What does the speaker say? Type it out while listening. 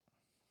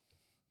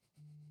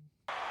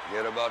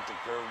Forget about the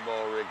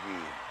curveball, Ricky.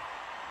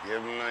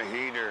 Give him a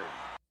heater.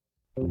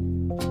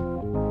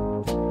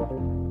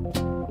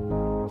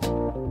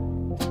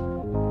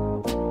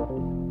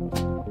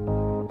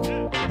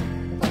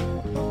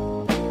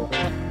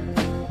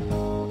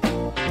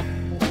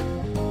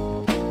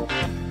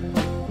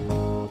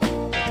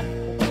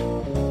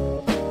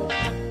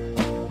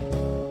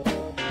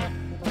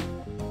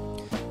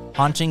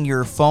 Haunting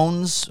your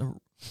phones,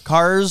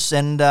 cars,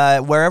 and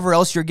wherever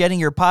else you're getting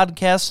your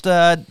podcast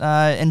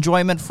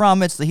enjoyment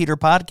from. It's the Heater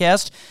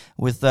Podcast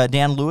with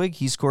Dan Lewig.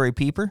 He's Corey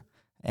Pieper,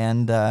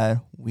 and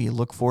we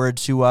look forward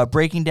to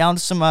breaking down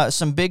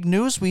some big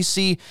news. We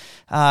see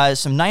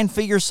some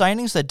nine-figure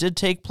signings that did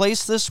take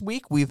place this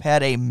week. We've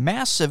had a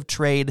massive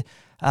trade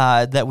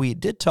that we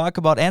did talk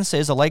about and say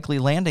is a likely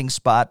landing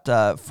spot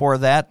for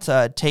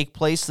that take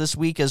place this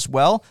week as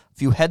well.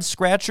 A few head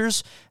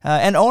scratchers,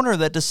 an owner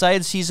that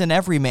decides he's an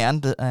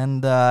everyman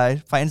and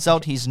finds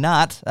out he's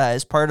not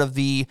as part of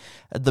the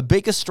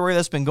biggest story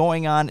that's been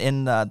going on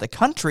in the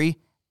country.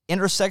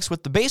 Intersects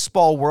with the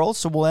baseball world,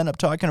 so we'll end up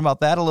talking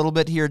about that a little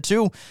bit here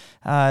too.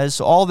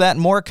 So all that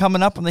and more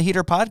coming up on the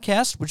Heater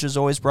Podcast, which is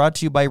always brought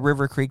to you by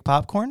River Creek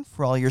Popcorn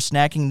for all your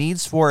snacking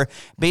needs for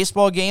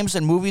baseball games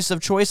and movies of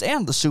choice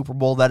and the Super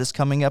Bowl that is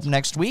coming up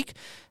next week.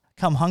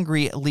 Come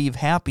hungry, leave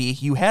happy.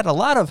 You had a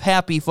lot of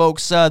happy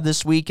folks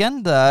this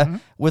weekend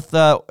with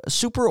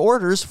super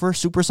orders for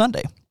Super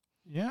Sunday.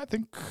 Yeah, I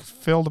think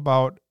filled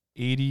about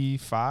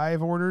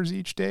 85 orders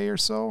each day or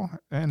so,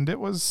 and it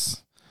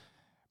was...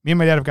 Me and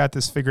my dad have got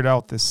this figured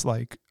out, this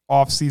like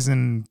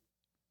off-season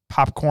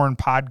popcorn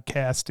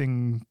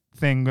podcasting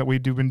thing that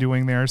we've been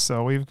doing there.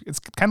 So it's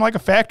kind of like a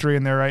factory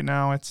in there right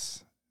now.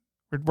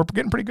 We're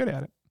getting pretty good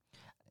at it.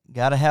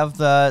 Got to have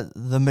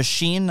the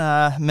machine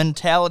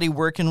mentality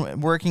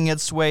working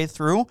its way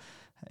through,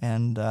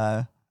 and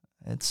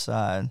it's.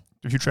 Have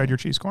you tried your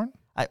cheese corn?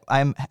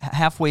 I'm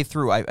halfway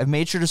through. I've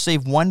made sure to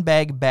save one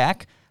bag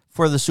back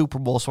for the Super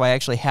Bowl, so I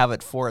actually have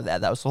it for that.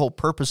 That was the whole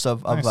purpose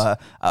of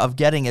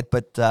getting it,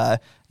 but the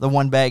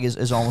one bag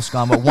is almost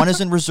gone. But one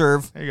is in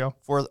reserve there you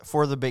go.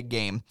 for the big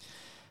game.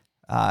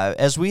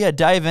 As we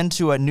dive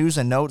into news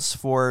and notes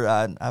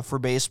for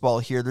baseball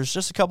here, there's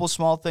just a couple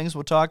small things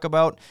we'll talk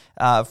about.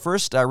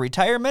 First,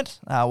 retirement.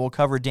 We'll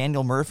cover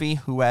Daniel Murphy,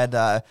 who had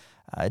a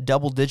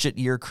double-digit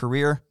year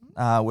career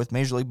with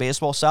Major League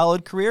Baseball,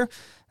 solid career,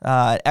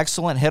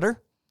 excellent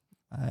hitter,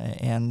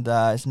 and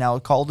has now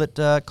called it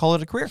a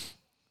career.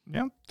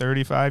 Yeah,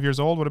 35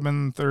 years old, would have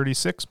been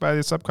 36 by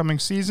this upcoming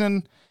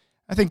season.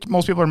 I think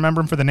most people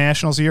remember him for the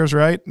Nationals years,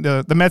 right?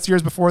 The Mets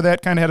years before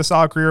that kind of had a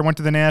solid career, went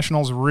to the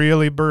Nationals,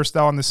 really burst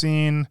out on the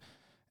scene,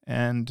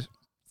 and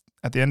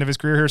at the end of his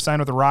career here, signed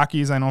with the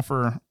Rockies. I know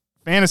for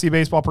fantasy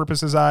baseball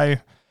purposes,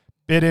 I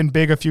bid in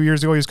big a few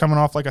years ago. He was coming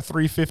off like a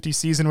 350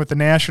 season with the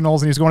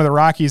Nationals, and he was going to the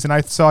Rockies, and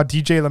I saw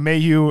DJ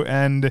LeMahieu,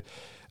 and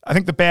I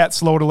think the bat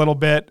slowed a little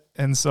bit,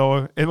 and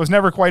so it was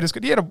never quite as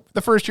good. He had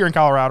the first year in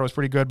Colorado was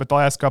pretty good, but the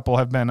last couple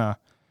have been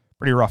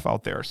pretty rough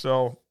out there.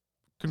 So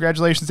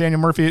congratulations,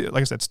 Daniel Murphy. Like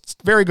I said, it's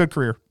a very good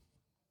career.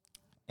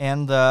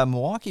 And the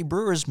Milwaukee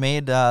Brewers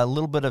made a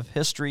little bit of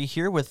history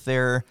here with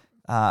their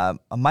a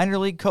minor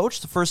league coach,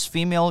 the first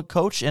female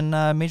coach in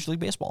Major League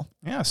Baseball.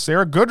 Yeah,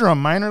 Sarah Goodrum,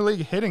 minor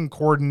league hitting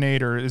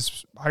coordinator,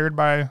 is hired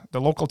by the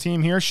local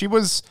team here. She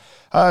was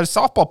a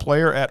softball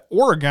player at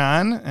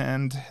Oregon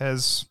and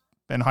has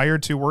been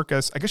hired to work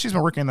as, I guess she's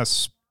been working in the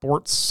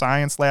sports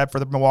science lab for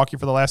the Milwaukee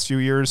for the last few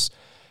years.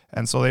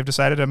 And so they've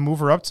decided to move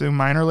her up to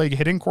minor league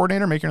hitting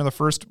coordinator, making her the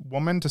first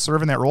woman to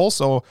serve in that role.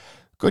 So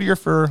good year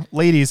for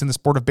ladies in the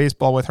sport of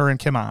baseball with her and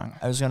Kim Ang.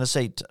 I was going to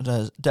say,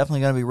 definitely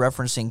going to be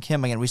referencing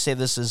Kim again. We say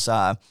this is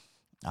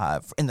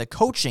in the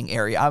coaching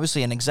area.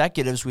 Obviously, in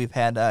executives, we've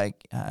had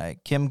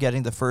Kim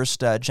getting the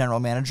first general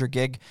manager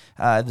gig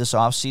this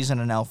offseason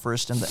and now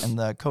first in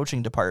the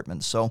coaching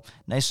department. So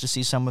nice to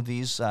see some of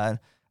these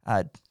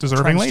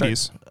deserving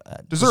ladies.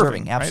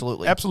 Deserving,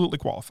 absolutely. Right? Absolutely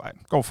qualified.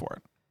 Go for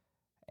it.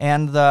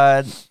 And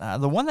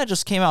the one that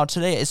just came out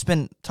today, it's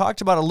been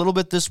talked about a little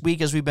bit this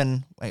week as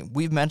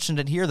we've mentioned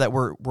it here that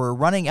we're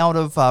running out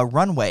of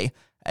runway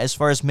as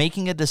far as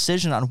making a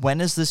decision on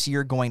when is this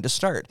year going to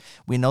start.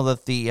 We know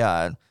that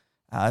the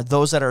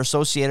those that are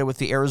associated with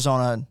the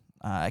Arizona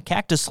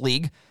Cactus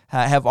League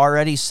have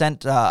already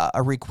sent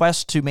a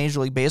request to Major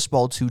League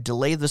Baseball to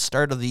delay the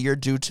start of the year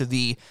due to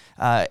the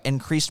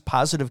increased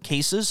positive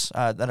cases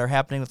that are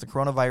happening with the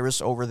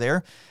coronavirus over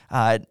there.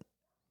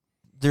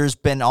 There's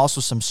been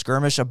also some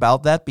skirmish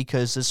about that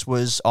because this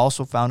was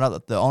also found out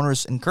that the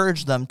owners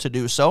encouraged them to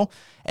do so.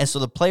 And so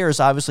the players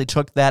obviously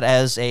took that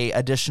as a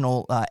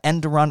additional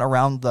end run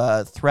around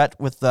the threat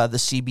with the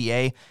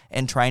CBA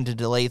and trying to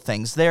delay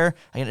things there.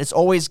 Again, it's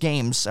always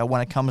games when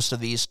it comes to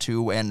these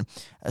two. And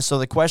so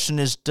the question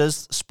is,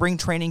 does spring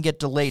training get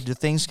delayed? Do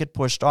things get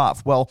pushed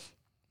off? Well,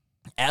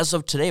 as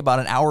of today, about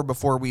an hour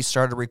before we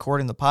started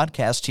recording the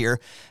podcast here,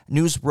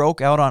 news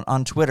broke out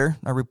on Twitter,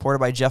 reported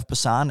by Jeff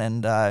Passan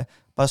and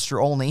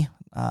Buster Olney,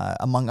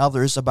 among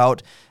others,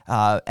 about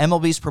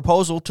MLB's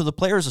proposal to the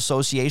Players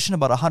Association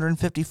about a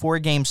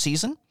 154-game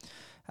season.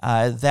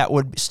 that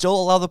would still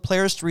allow the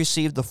players to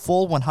receive the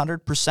full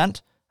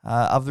 100%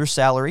 of their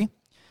salary.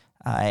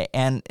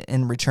 And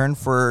in return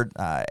for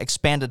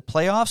expanded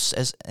playoffs,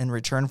 as in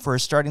return for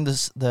starting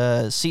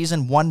the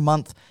season 1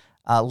 month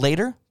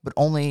later, but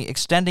only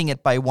extending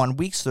it by 1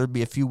 week, so there'd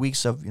be a few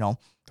weeks of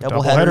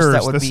double headers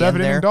that would be in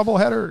there. Double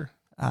header.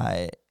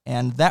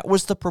 And that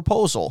was the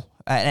proposal.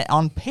 And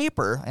on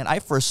paper, and I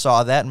first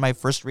saw that, and my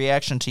first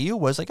reaction to you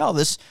was like, "Oh,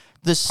 this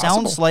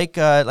sounds like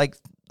a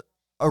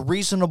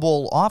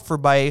reasonable offer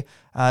by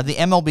the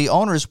MLB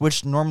owners,"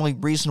 which normally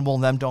reasonable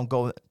and them don't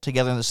go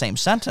together in the same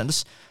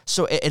sentence.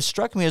 So it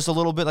struck me as a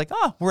little bit like,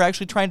 we're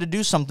actually trying to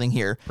do something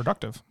here.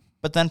 Productive.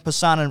 But then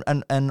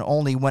Passan and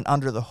only went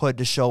under the hood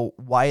to show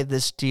why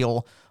this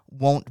deal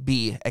won't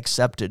be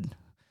accepted.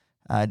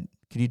 Could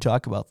you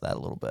talk about that a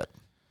little bit?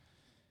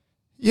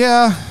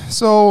 Yeah,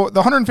 so the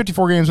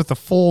 154 games with the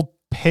full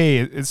pay,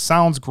 it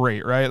sounds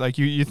great, right? Like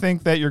you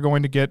think that you're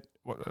going to get,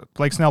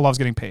 Blake Snell loves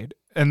getting paid.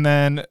 And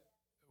then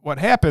what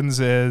happens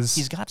is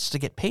he's got to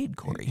get paid,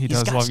 Corey. He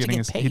does love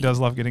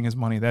getting his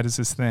money. That is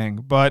his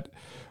thing. But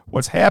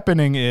what's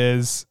happening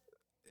is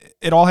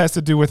it all has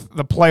to do with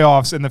the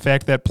playoffs and the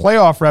fact that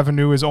playoff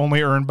revenue is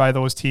only earned by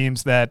those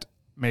teams that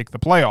make the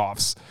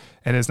playoffs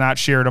and is not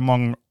shared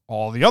among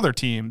all the other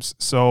teams.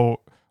 So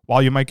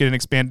while you might get an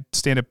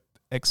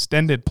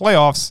extended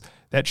playoffs,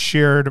 that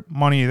shared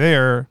money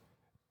there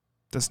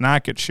does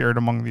not get shared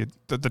among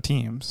the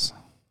teams.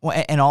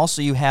 Well, and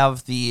also you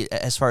have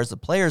as far as the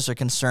players are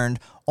concerned,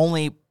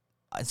 only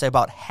I'd say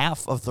about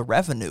half of the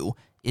revenue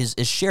is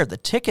shared. The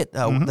ticket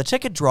the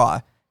ticket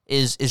draw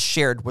is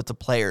shared with the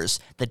players.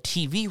 The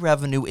TV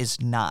revenue is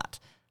not,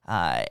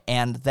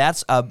 and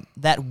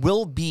that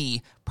will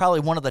be probably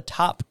one of the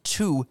top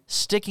 2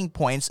 sticking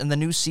points in the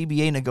new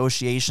CBA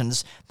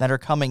negotiations that are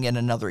coming in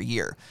another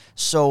year.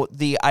 So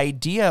the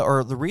idea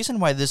or the reason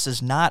why this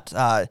is not.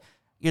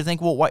 You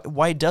think, well,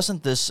 why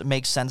doesn't this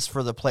make sense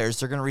for the players?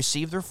 They're going to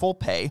receive their full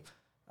pay.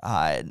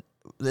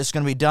 It's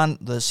going to be done.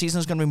 The season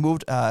is going to be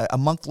moved a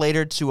month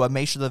later to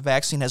make sure the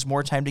vaccine has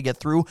more time to get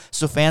through,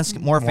 so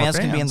more fans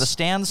can be in the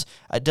stands.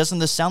 Doesn't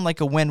this sound like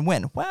a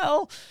win-win?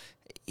 Well,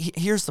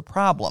 here's the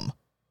problem: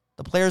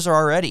 the players are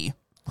already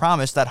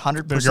promised that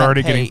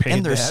 100% pay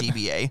in their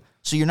CBA,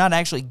 so you're not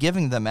actually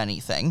giving them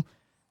anything,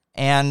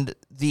 and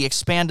the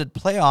expanded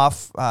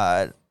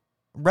playoff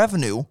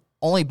revenue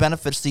only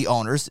benefits the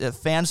owners. If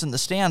fans in the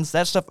stands,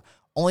 that stuff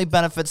only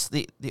benefits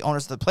the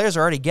owners. The players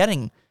are already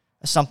getting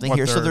something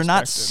here, so they're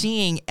not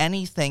seeing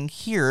anything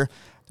here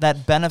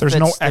that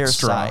benefits their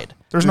side.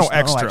 There's no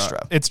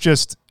extra.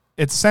 It's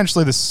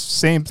essentially the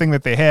same thing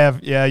that they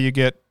have. Yeah, you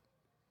get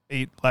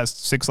 8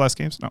 less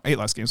games.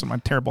 I'm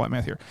terrible at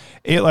math here.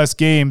 8 less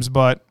games,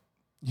 but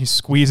you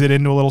squeeze it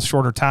into a little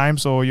shorter time,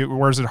 so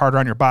wears it harder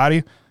on your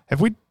body.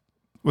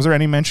 Was there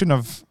any mention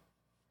of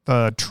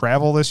the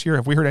travel this year?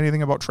 Have we heard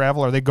anything about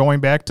travel? Are they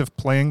going back to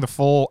playing the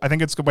full? I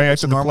think it's going back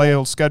to the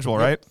play schedule,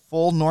 right?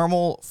 Full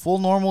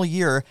normal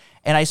year.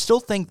 And I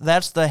still think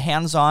that's the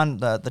hands-on,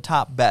 the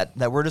top bet,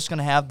 that we're just going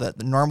to have the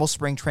normal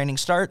spring training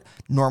start,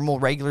 normal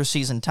regular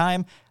season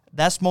time.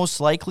 That's most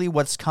likely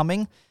what's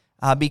coming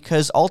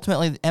because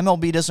ultimately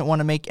MLB doesn't want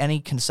to make any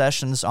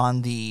concessions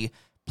on the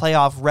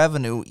playoff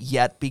revenue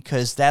yet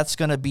because that's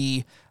going to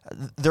be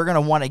they're going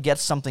to want to get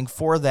something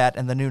for that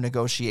in the new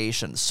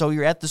negotiations. So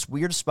you're at this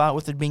weird spot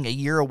with it being a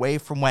year away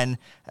from when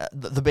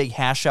the big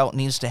hash out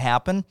needs to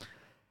happen.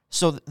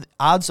 So the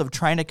odds of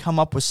trying to come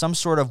up with some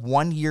sort of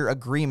 1 year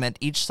agreement,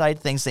 each side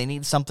thinks they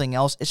need something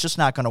else, it's just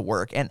not going to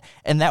work. And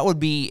that would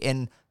be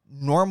in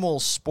normal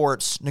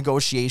sports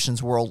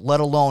negotiations world, let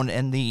alone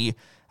in the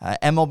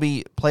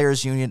MLB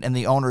Players Union and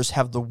the owners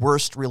have the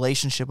worst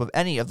relationship of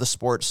any of the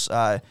sports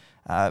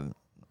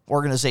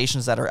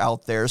organizations that are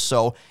out there.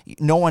 So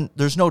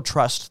there's no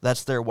trust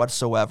that's there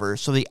whatsoever.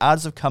 So the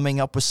odds of coming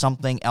up with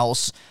something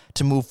else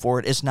to move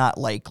forward is not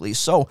likely.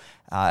 So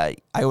I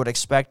would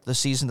expect the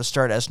season to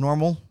start as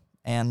normal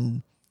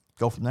and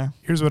go from there.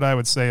 Here's what I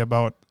would say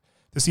about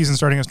the season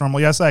starting as normal.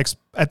 Yes,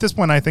 at this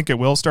point, I think it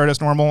will start as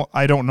normal.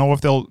 I don't know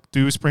if they'll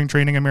do spring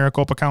training in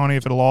Maricopa County,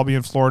 if it'll all be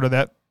in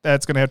Florida.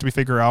 That's going to have to be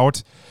figured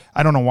out.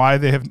 I don't know why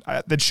they have.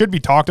 That should be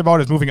talked about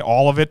is moving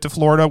all of it to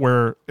Florida,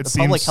 where it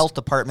seems public health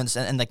departments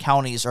and the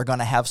counties are going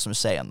to have some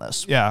say in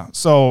this. Yeah.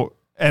 So,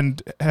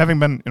 and having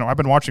been, I've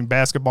been watching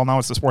basketball now.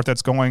 It's the sport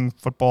that's going.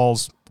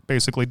 Football's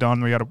basically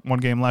done. We got 1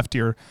 game left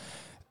here.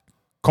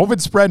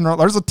 COVID spread, and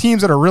there's the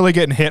teams that are really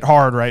getting hit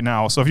hard right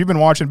now. So if you've been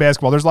watching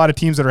basketball, there's a lot of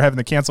teams that are having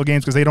to cancel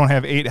games because they don't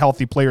have 8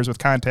 healthy players with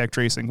contact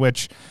tracing,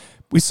 which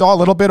we saw a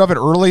little bit of it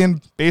early in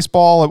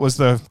baseball. It was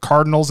the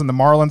Cardinals and the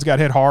Marlins got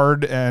hit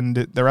hard, and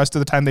the rest of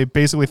the time they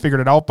basically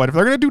figured it out. But if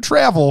they're going to do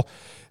travel,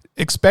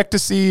 expect to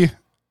see,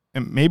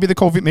 and maybe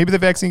the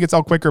vaccine gets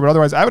out quicker, but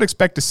otherwise I would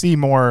expect to see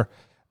more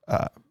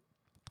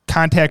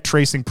contact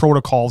tracing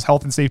protocols,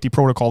 health and safety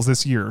protocols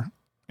this year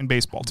in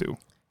baseball too.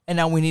 And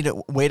now we need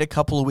to wait a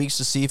couple of weeks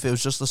to see if it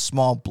was just a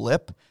small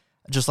blip,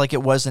 just like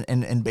it was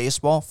in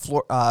baseball.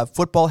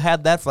 Football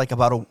had that for like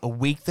about a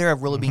week there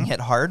of really being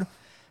hit hard.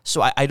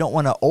 So I don't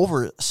want to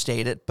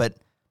overstate it, but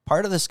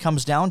part of this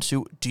comes down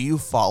to, do you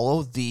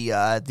follow the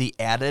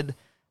added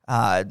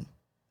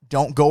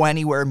don't go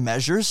anywhere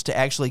measures to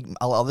actually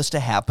allow this to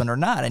happen or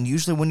not? And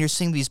usually when you're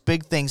seeing these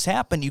big things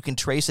happen, you can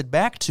trace it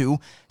back to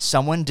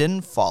someone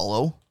didn't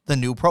follow the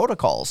new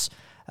protocols.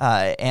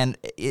 And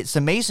it's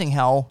amazing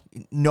how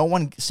no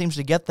one seems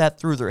to get that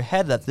through their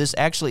head, that this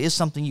actually is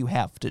something you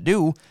have to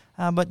do.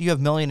 But you have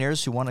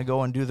millionaires who want to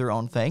go and do their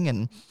own thing.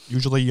 And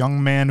usually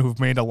young men who've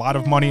made a lot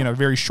of money in a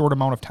very short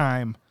amount of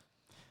time.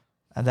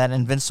 That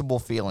invincible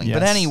feeling. Yes.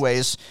 But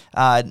anyways,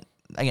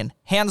 again,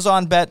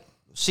 hands-on bet.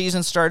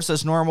 Season starts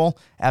as normal.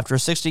 After a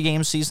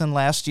 60-game season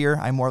last year,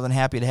 I'm more than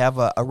happy to have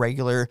a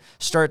regular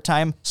start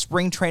time.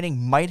 Spring training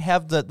might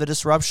have the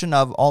disruption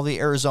of all the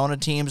Arizona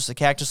teams. The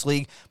Cactus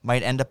League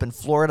might end up in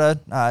Florida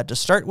to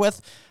start with,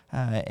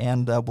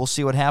 and we'll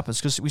see what happens,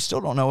 because we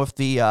still don't know if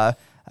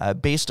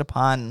based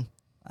upon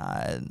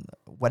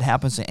what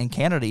happens in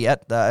Canada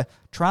yet,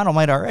 Toronto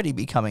might already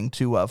be coming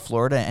to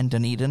Florida and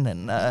Dunedin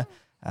and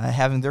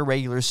having their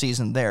regular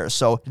season there.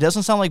 So it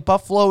doesn't sound like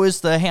Buffalo is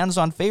the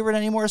hands-on favorite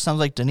anymore. It sounds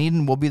like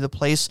Dunedin will be the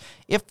place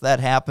if that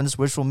happens,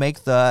 which will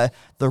make the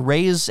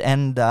Rays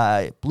and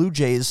Blue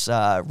Jays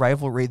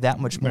rivalry that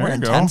much more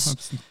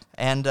intense.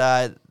 And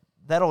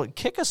that'll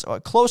kick us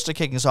close to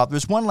kicking us off.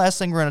 There's one last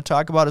thing we're going to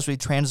talk about as we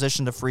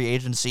transition to free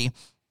agency,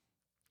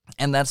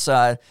 and that's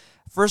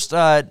first.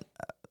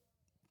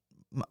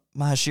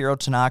 Mahashiro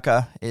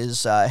Tanaka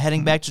is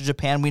heading back to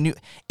Japan. We knew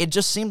it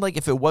just seemed like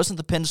if it wasn't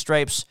the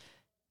pinstripes,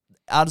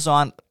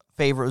 odds-on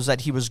favor was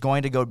that he was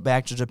going to go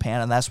back to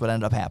Japan, and that's what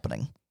ended up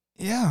happening.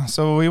 Yeah,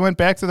 so we went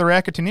back to the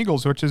Rakuten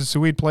Eagles, which is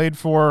who we'd played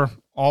for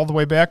all the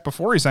way back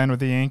before he signed with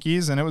the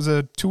Yankees, and it was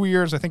 2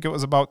 years. I think it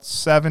was about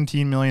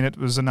 $17 million. It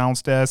was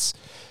announced as,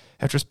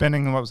 after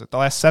spending, the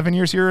last 7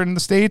 years here in the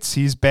States,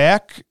 he's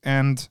back,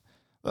 and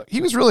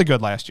he was really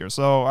good last year.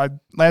 So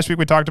last week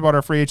we talked about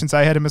our free agents.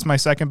 I had him as my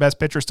second best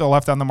pitcher still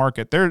left on the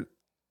market.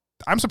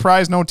 I'm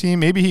surprised no team.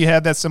 Maybe he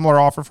had that similar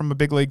offer from a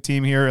big league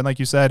team here, and like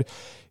you said,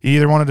 he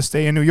either wanted to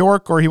stay in New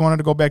York or he wanted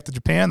to go back to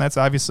Japan. That's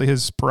obviously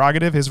his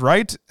prerogative, his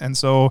right. And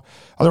so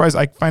otherwise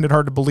I find it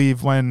hard to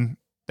believe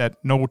that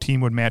no team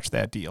would match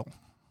that deal.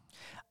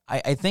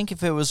 I think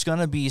if it was going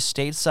to be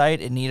stateside,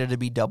 it needed to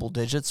be double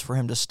digits for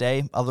him to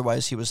stay.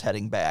 Otherwise, he was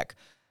heading back.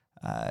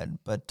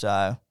 But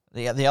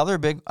the other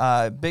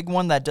big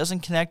one that doesn't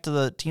connect to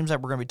the teams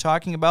that we're going to be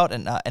talking about,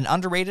 and an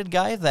underrated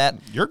guy that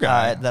your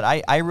guy that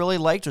I really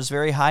liked, was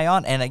very high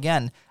on, and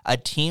again, a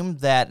team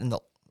that in the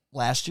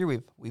last year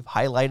we've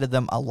highlighted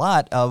them a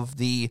lot of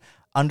the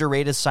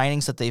underrated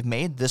signings that they've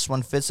made. This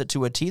one fits it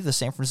to a T. The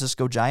San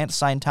Francisco Giants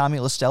signed Tommy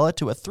LaStella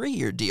to a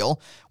 3-year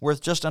deal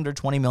worth just under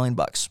 $20 million.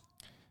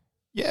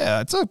 Yeah,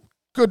 it's a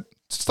good.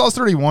 Still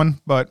 31,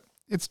 but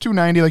it's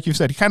 $290, like you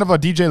said. He's kind of a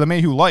DJ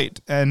LeMahieu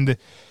light, and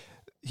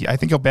I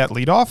think he'll bat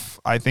leadoff.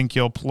 I think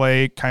he'll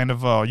play kind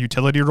of a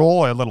utility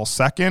role, a little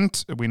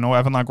second. We know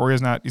Evan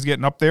Longoria's not. He's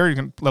getting up there. He's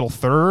a little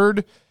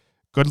third.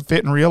 Good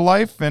fit in real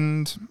life,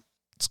 and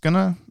it's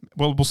gonna.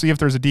 We'll see if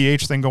there's a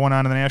DH thing going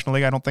on in the National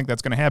League. I don't think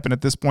that's going to happen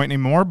at this point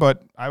anymore,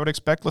 but I would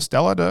expect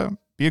LaStella to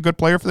be a good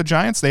player for the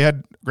Giants. They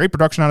had great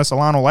production out of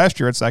Solano last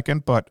year at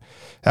second, but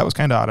that was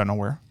kind of out of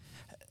nowhere.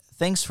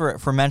 Thanks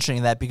for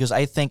mentioning that, because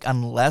I think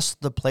unless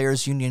the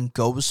players' union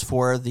goes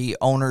for the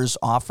owner's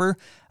offer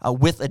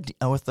with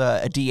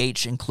a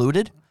DH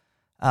included,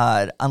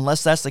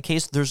 unless that's the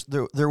case,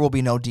 there will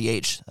be no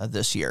DH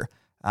this year.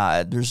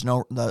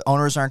 The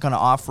owners aren't going to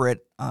offer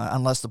it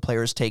unless the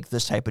players take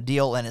this type of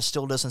deal, and it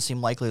still doesn't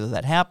seem likely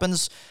that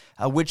happens,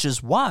 which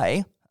is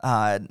why,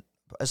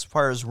 as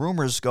far as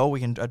rumors go, we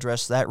can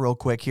address that real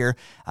quick here.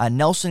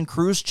 Nelson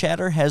Cruz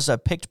chatter has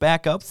picked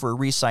back up for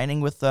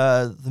re-signing with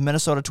the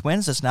Minnesota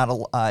Twins. It's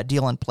not a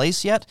deal in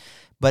place yet,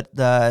 but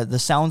the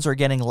sounds are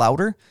getting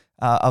louder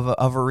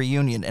of a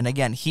reunion. And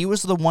again, he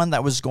was the one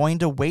that was going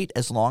to wait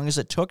as long as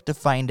it took to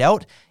find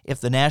out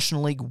if the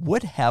National League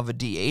would have a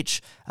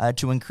DH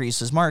to increase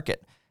his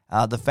market.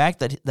 The fact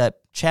that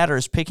chatter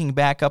is picking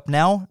back up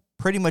now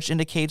pretty much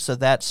indicates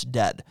that that's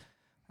dead.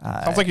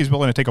 Sounds like he's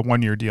willing to take a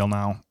 1-year deal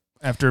now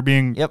after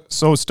being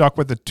so stuck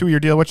with the 2-year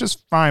deal, which is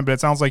fine, but it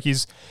sounds like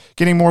he's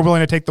getting more willing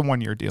to take the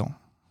 1-year deal.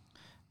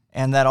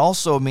 And that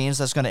also means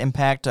that's going to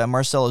impact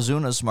Marcell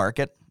Azuna's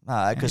market,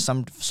 because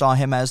some saw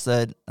him as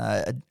a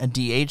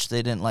DH.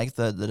 They didn't like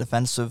the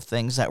defensive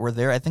things that were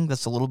there. I think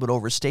that's a little bit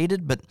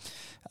overstated, but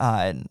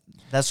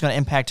that's going to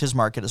impact his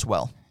market as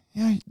well.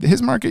 Yeah,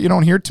 his market you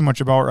don't hear too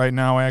much about right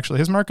now, actually.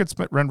 His market's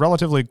been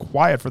relatively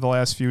quiet for the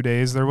last few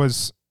days. There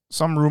was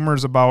some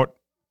rumors about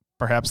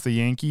perhaps the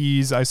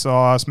Yankees I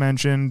saw us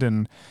mentioned,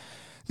 and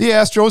the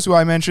Astros, who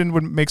I mentioned,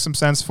 would make some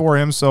sense for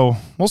him, so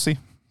we'll see.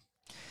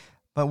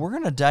 But we're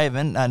going to dive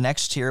in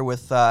next here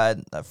with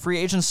free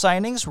agent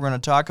signings. We're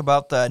going to talk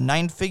about the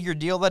 9-figure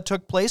deal that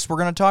took place. We're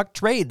going to talk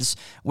trades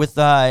with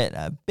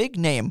a big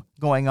name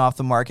going off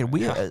the market.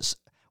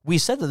 We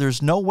said that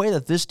there's no way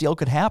that this deal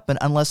could happen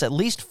unless at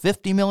least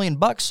 $50 million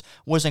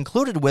was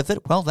included with it.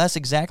 Well, that's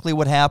exactly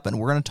what happened.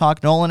 We're going to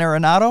talk Nolan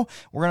Arenado.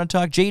 We're going to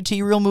talk JT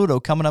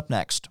Realmuto coming up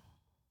next.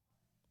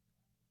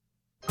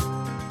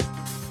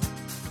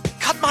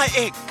 Cut my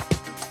 8.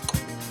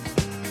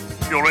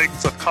 Your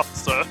eggs are cut,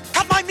 sir.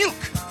 Cut my milk!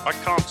 I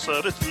can't,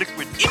 sir. It's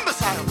liquid.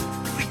 Imbecile!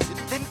 Freeze it,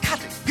 then cut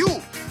it. You!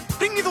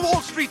 Bring me the Wall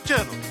Street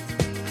Journal.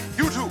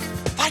 You two,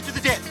 fight to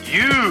the death.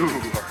 You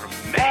are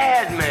a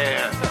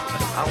madman.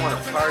 I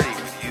want to party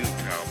with you,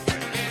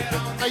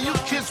 cowboy. Now, you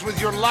kids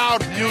with your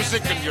loud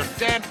music and your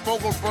Dan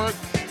Fogelberg,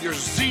 your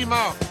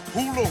Zima,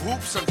 hula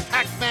hoops, and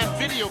Pac-Man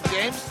video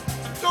games,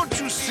 don't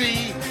you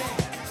see?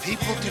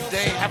 People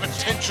today have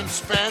attention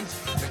spans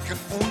that can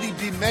only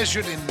be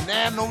measured in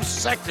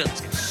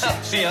nanoseconds.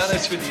 To be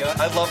honest with you,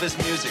 I love his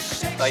music.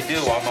 I do.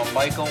 I'm a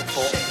Michael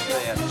Bolton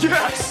fan.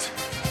 Yes!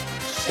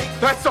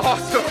 That's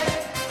awesome!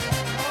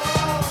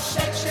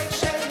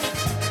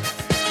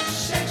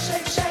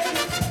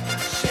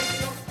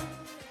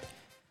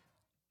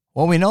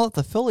 Well, we know that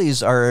the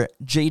Phillies are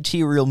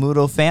JT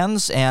Realmuto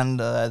fans, and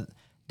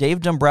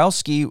Dave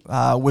Dombrowski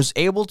was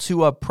able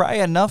to pry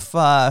enough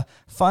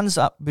funds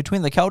up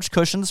between the couch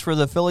cushions for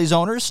the Phillies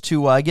owners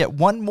to get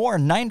one more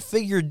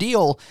 9-figure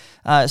deal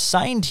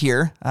signed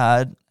here.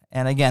 And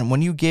again,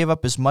 when you gave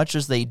up as much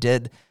as they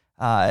did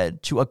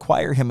to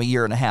acquire him a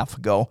year and a half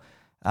ago,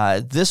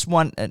 this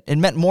one, it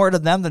meant more to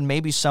them than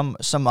maybe some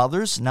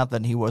others. Not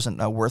that he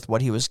wasn't worth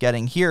what he was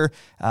getting here,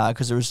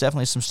 because there was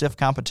definitely some stiff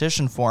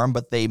competition for him,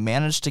 but they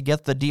managed to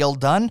get the deal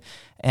done.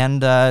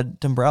 And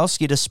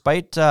Dombrowski,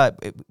 despite,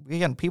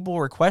 again, people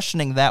were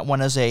questioning that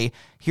one as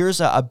here's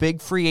a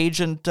big free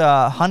agent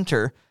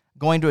hunter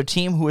going to a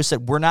team who has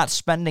said, we're not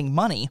spending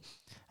money.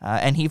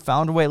 And he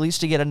found a way at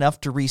least to get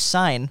enough to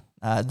re-sign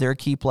their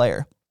key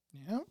player.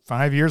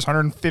 5 years,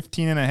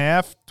 115 and a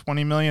half,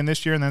 20 million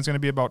this year, and then it's going to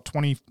be about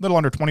little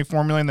under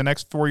 24 million the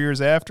next 4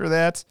 years after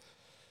that.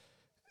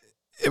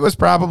 It was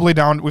probably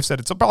down. We've said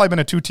it's probably been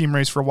a 2-team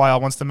race for a while.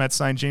 Once the Mets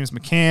signed James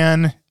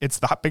McCann, it's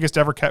the biggest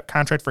ever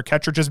contract for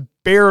catcher, just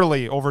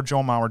barely over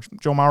Joe Mauer.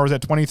 Joe Mauer's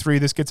at 23.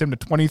 This gets him to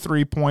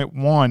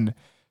 23.1.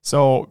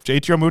 So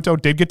JT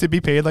Realmuto did get to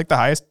be paid like the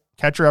highest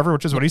catcher ever,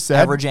 which is what he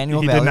said. Average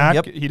annual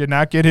value. He did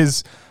not get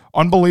his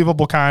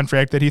unbelievable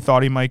contract that he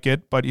thought he might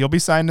get, but he'll be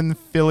signed in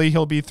Philly.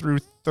 He'll be through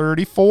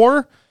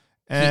 34.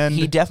 And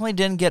he definitely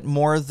didn't get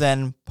more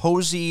than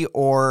Posey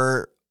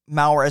or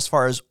Mauer as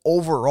far as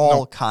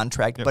overall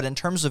contract, but in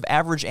terms of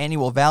average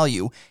annual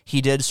value, he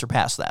did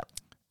surpass that.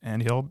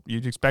 And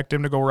you'd expect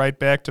him to go right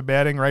back to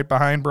batting right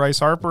behind Bryce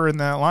Harper in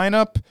that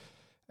lineup.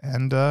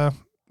 And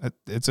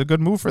it's a good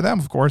move for them,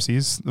 of course.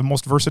 He's the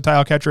most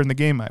versatile catcher in the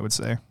game, I would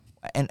say.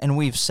 And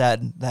we've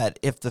said that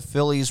if the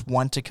Phillies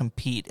want to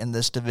compete in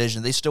this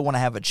division, they still want to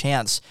have a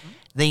chance,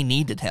 they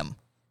needed him.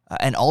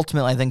 And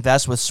ultimately, I think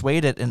that's what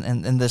swayed it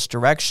in this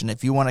direction.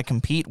 If you want to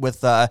compete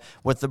with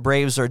what the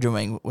Braves are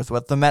doing, with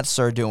what the Mets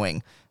are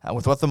doing,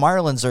 with what the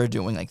Marlins are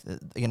doing,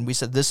 again, we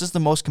said this is the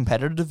most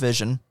competitive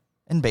division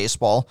in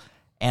baseball,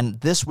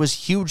 and this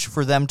was huge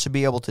for them to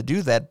be able to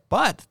do that.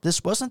 But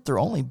this wasn't their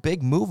only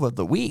big move of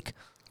the week.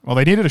 Well,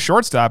 they needed a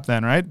shortstop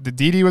then, right? The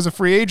Didi was a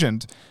free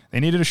agent. They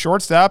needed a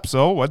shortstop,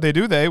 so what'd they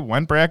do? They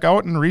went back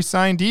out and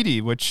re-signed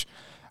Didi, which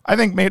I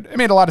think made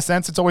a lot of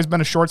sense. It's always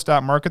been a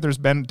shortstop market. There's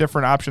been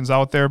different options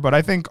out there, but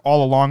I think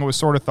all along it was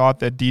sort of thought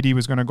that Didi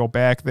was going to go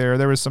back there.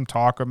 There was some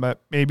talk about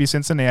maybe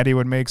Cincinnati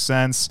would make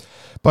sense,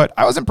 but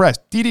I was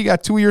impressed. Didi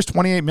got 2 years,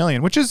 $28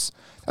 million,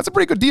 that's a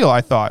pretty good deal, I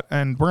thought.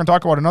 And we're going to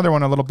talk about another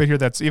one a little bit here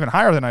that's even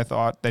higher than I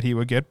thought that he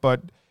would get.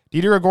 But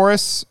Didi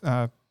Gregorius,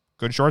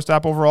 good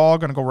shortstop overall,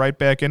 going to go right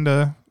back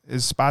into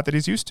his spot that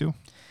he's used to.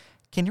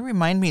 Can you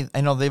remind me?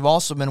 I know they've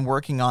also been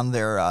working on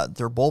their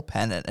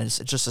bullpen, and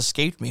it just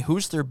escaped me.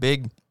 Who's their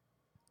big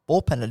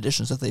bullpen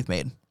additions that they've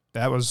made?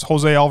 That was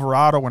Jose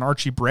Alvarado and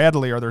Archie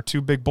Bradley are their two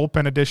big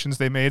bullpen additions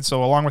they made.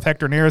 So along with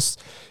Hector Neris,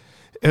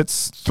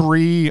 it's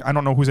 3. I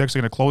don't know who's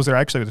actually going to close there.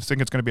 Actually, I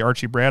think it's going to be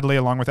Archie Bradley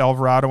along with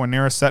Alvarado and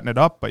Neris setting it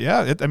up. But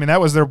yeah,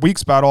 that was their weak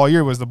spot all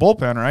year was the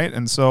bullpen, right?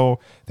 And so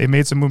they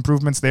made some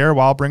improvements there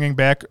while bringing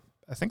back.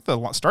 I think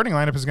the starting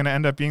lineup is going to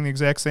end up being the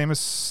exact same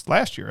as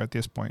last year at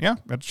this point. Yeah,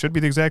 it should be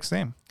the exact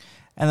same.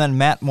 And then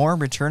Matt Moore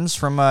returns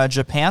from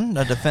Japan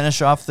to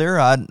finish off their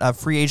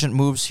free agent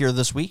moves here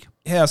this week.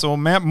 Yeah, so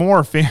Matt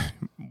Moore,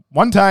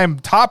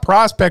 one-time top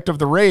prospect of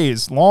the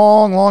Rays,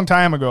 long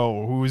time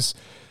ago, who's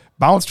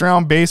bounced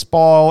around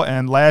baseball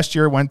and last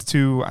year went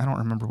to, I don't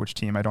remember which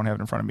team, I don't have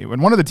it in front of me, but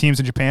one of the teams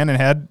in Japan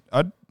and had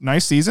a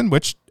nice season,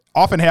 which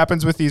often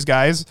happens with these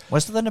guys.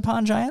 Was it the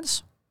Nippon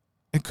Giants?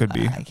 It could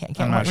be. I can't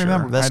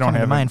remember. That's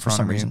coming to mind for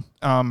some reason.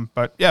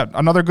 But yeah,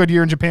 another good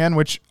year in Japan,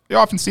 which you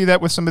often see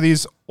that with some of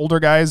these older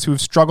guys who've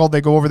struggled.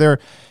 They go over there,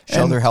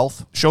 show their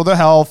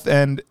health,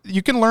 and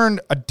you can learn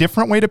a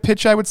different way to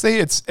pitch. I would say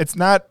it's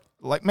not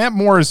like Matt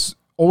Moore's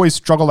always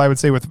struggled. I would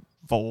say with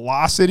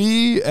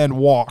velocity and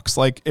walks.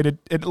 Like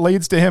it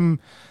leads to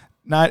him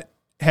not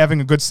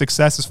having a good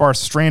success as far as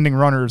stranding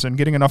runners and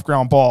getting enough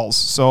ground balls.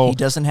 So he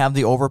doesn't have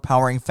the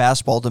overpowering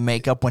fastball to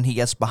make up when he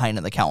gets behind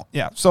in the count.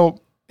 Yeah. So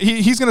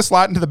he's going to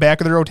slot into the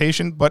back of the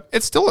rotation, but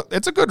it's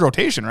a good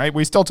rotation, right?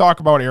 We still talk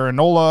about Aaron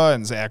Nola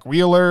and Zach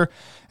Wheeler,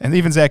 and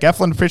even Zach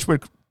Eflin pitched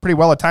pretty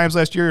well at times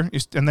last year.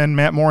 And then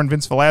Matt Moore and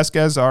Vince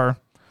Velasquez are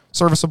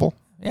serviceable.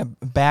 Yeah,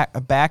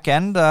 back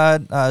end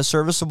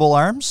serviceable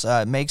arms.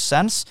 Makes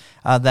sense.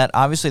 That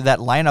obviously that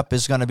lineup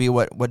is going to be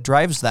what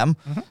drives them,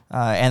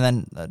 and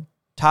then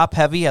top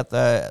heavy at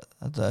the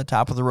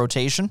top of the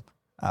rotation.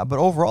 But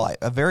overall,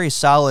 a very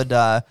solid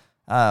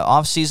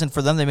off season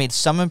for them. They made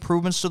some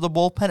improvements to the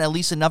bullpen, at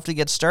least enough to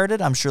get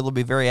started. I'm sure they'll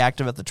be very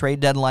active at the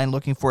trade deadline,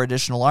 looking for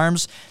additional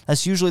arms.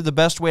 That's usually the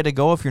best way to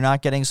go if you're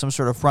not getting some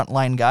sort of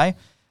frontline guy.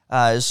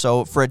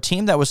 So for a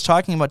team that was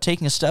talking about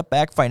taking a step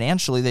back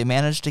financially, they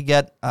managed to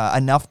get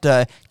enough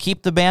to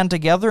keep the band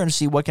together and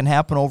see what can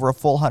happen over a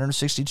full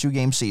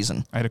 162-game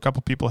season. I had a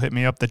couple people hit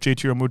me up that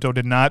JT Realmuto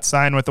did not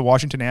sign with the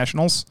Washington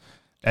Nationals.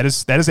 That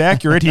is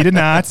accurate. He did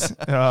not.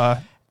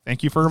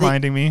 Thank you for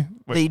reminding me.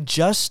 They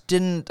just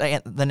didn't.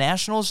 The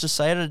Nationals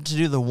decided to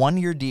do the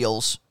one-year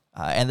deals,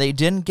 and they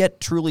didn't get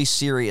truly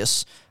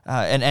serious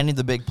in any of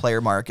the big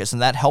player markets,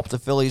 and that helped the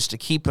Phillies to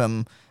keep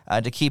him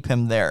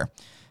there.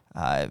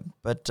 And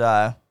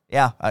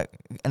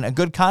a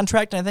good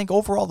contract, and I think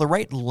overall the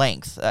right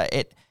length.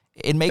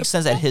 It makes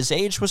sense at his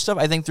age with stuff.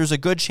 I think there's a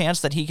good chance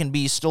that he can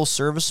be still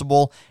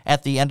serviceable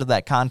at the end of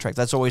that contract.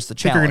 That's always the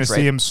challenge. I think you're going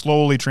to see him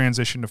slowly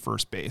transition to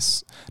first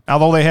base. Now,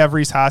 though they have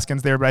Rhys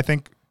Hoskins there, but I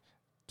think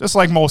just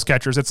like most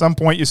catchers, at some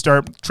point you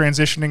start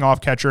transitioning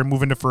off catcher and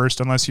moving to first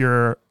unless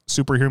you're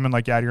superhuman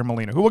like Yadier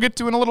Molina, who we'll get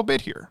to in a little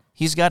bit here.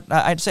 He's got,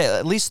 I'd say,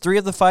 at least 3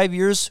 of the 5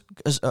 years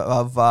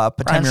of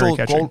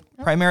potential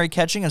primary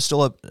catching and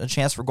still a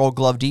chance for Gold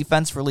Glove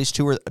defense for at least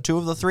two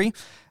of the 3.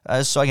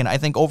 So, again, I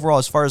think overall,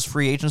 as far as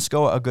free agents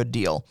go, a good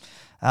deal.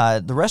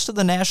 The rest of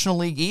the National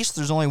League East,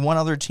 there's only one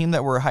other team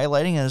that we're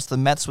highlighting, and it's the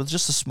Mets with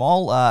just a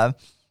small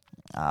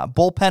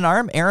bullpen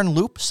arm. Aaron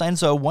Loop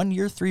signs a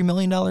 1-year, $3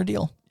 million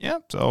deal. Yeah,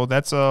 so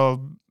that's a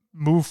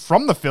move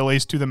from the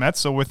Phillies to the Mets,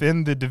 so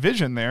within the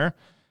division there.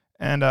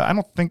 And I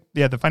don't think,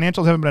 the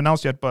financials haven't been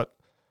announced yet, but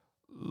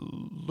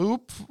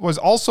Loop was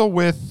also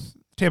with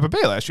Tampa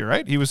Bay last year,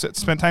 right? He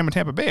spent time in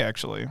Tampa Bay,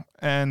 actually,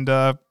 and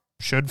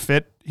should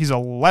fit. He's a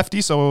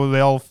lefty, so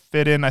they'll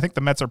fit in. I think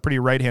the Mets are pretty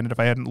right-handed if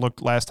I hadn't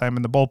looked last time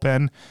in the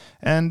bullpen.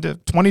 And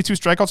 22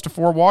 strikeouts to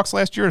 4 walks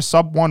last year, a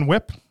sub-1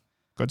 whip.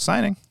 Good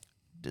signing.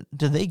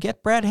 Did they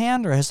get Brad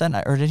Hand, or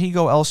did he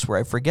go elsewhere?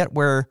 I forget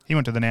where. He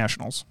went to the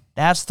Nationals.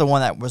 That's the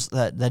one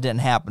that didn't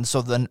happen.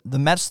 So the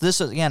Mets,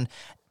 this is, again,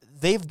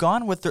 they've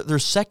gone with their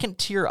second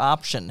tier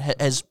option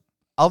has,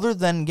 other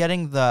than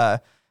getting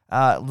the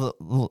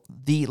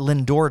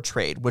Lindor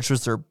trade, which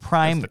was their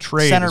prime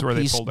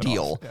centerpiece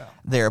deal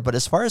there. But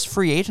as far as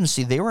free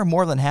agency, they were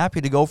more than happy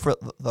to go for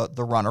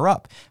the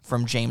runner-up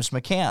from James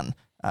McCann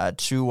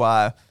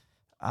to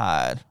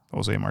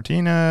Jose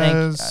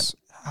Martinez.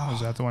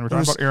 Was that the one we're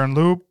talking about? Aaron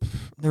Loop.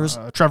 There was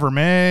Trevor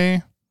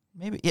May.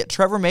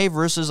 Trevor May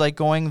versus like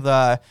going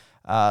the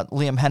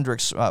Liam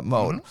Hendricks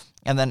mode. Mm-hmm.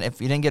 And then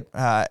if you didn't get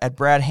at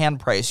Brad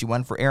Hand price, you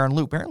went for Aaron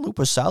Loop. Aaron Loop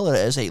was solid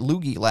as a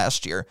loogie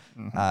last year,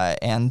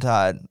 and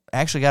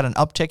actually got an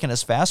uptick in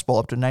his fastball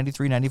up to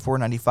 93, 94,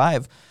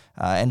 95,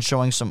 and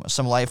showing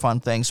some life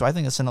on things. So I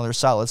think it's another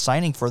solid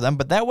signing for them.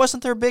 But that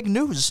wasn't their big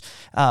news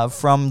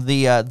from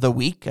the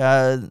week.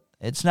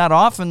 It's not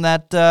often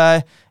that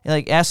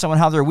ask someone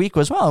how their week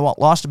was. Well,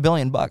 I lost $1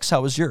 billion.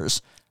 How was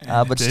yours?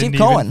 But Steve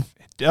Cohen.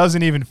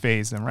 Doesn't even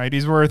faze him, right?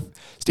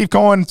 Steve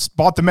Cohen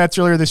bought the Mets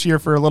earlier this year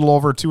for a little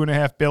over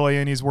 $2.5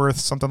 billion. He's worth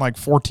something like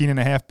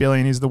 $14.5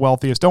 billion. He's the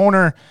wealthiest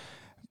owner.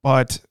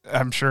 But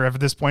I'm sure at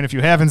this point, if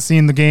you haven't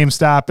seen the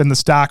GameStop and the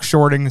stock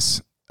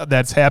shortings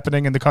that's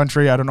happening in the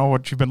country, I don't know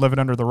what you've been living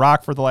under the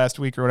rock for the last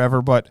week or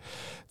whatever, but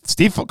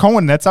Steve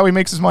Cohen, that's how he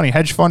makes his money.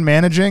 Hedge fund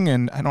managing,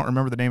 and I don't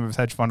remember the name of his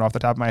hedge fund off the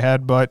top of my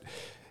head, but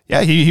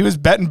yeah, he was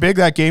betting big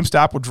that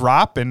GameStop would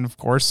drop, and of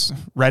course,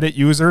 Reddit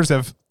users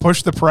have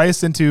pushed the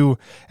price into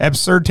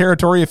absurd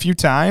territory a few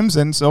times,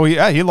 and so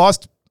he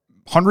lost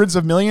hundreds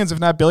of millions, if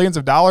not billions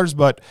of dollars,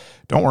 but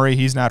don't worry,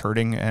 he's not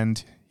hurting,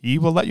 and he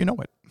will let you know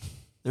it.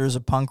 There's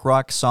a punk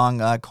rock song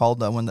called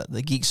 "When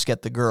the Geeks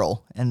Get the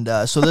Girl," and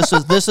so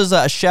this is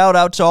a shout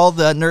out to all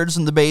the nerds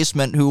in the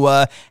basement who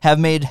have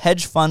made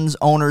hedge funds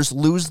owners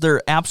lose their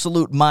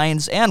absolute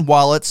minds and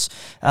wallets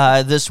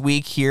this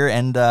week here.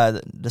 And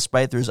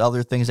despite there's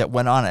other things that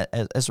went on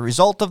as a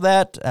result of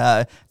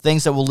that,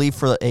 things that we'll leave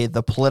for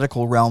the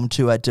political realm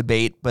to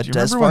debate. But do you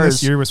remember when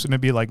this year was going to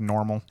be like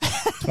normal?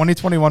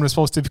 2021 was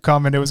supposed to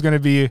come, and it was going to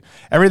be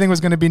everything was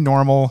going to be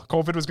normal.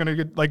 COVID was going to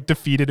get like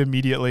defeated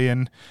immediately,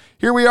 and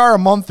here we are a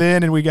month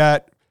in, and we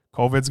got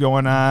COVID's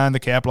going on. The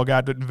Capitol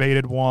got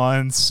invaded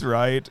once,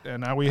 right?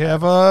 And now we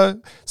have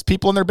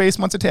people in their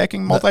basements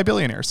attacking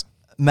multi-billionaires.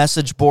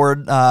 Message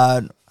board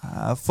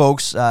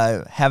folks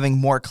having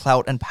more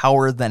clout and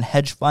power than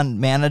hedge fund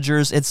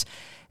managers.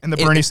 And the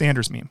Bernie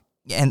Sanders meme.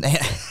 And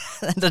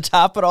to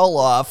top it all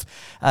off,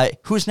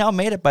 who's now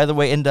made it, by the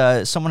way,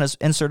 and someone has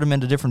inserted him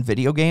into different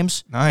video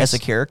games as a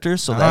character,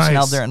 so that's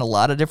now there in a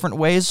lot of different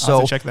ways. I'll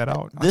have to check that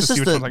out. This is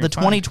the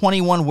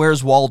 2021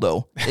 Where's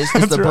Waldo is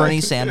the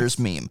Bernie Sanders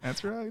meme.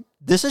 That's right.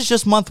 This is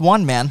just month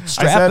 1, man.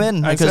 Strap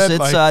in, because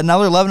it's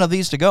another 11 of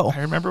these to go.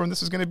 I remember when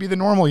this was going to be the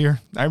normal year.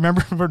 I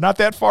remember we're not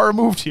that far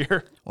removed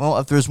here. Well,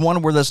 if there's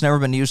one word that's never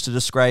been used to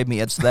describe me,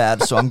 it's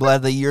that, so I'm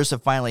glad the years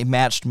have finally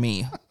matched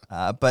me.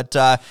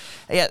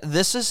 Yeah,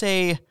 this is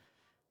a.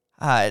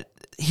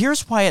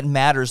 Here's why it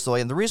matters, though,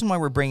 and the reason why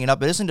we're bringing it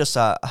up, it isn't just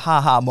a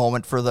ha-ha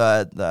moment for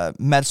the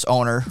Mets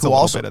owner. It's a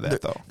little bit of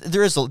that, though.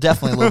 There is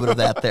definitely a little bit of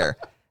that there.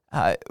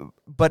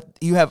 But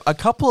you have a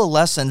couple of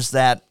lessons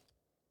that,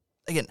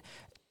 again,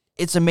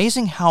 it's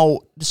amazing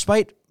how,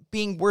 despite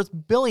being worth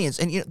billions,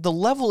 and the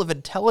level of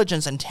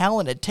intelligence and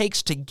talent it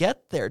takes to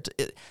get there,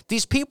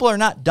 these people are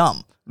not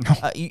dumb.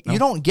 No, you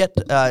don't get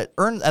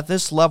earned at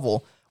this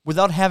level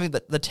without having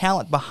the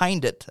talent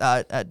behind it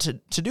to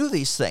do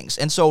these things.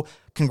 And so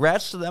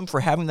congrats to them for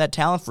having that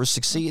talent, for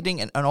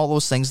succeeding and all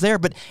those things there.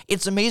 But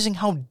it's amazing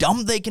how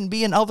dumb they can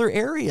be in other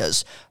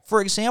areas.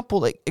 For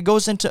example, it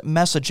goes into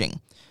messaging.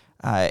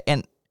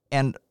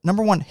 And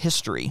number one,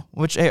 history,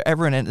 which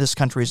everyone in this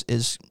country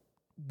is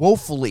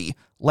woefully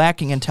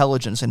lacking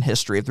intelligence in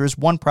history. If there's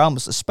one problem,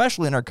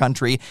 especially in our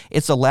country,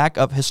 it's a lack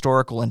of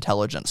historical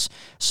intelligence.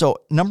 So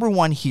number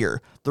one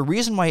here, the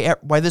reason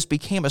why this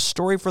became a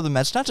story for the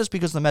Mets, not just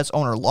because the Mets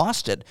owner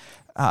lost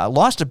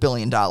 $1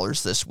 billion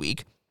this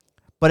week,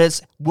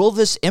 but will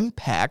this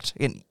impact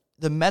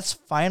the Mets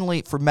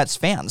finally, for Mets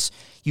fans,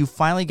 you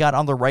finally got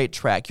on the right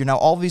track.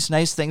 All these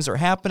nice things are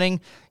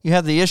happening. You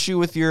have the issue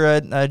with your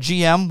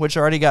GM, which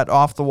already got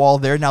off the wall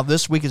there. Now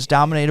this week is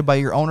dominated by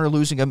your owner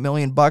losing $1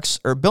 million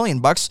or $1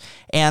 billion,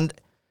 and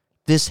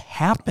this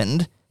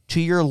happened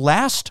to your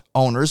last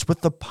owners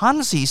with the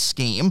Ponzi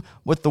scheme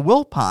with the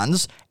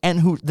Wilpons, and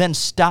who then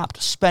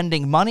stopped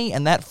spending money,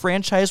 and that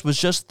franchise was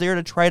just there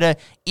to try to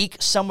eke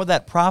some of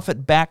that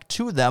profit back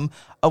to them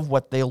of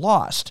what they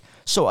lost.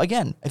 So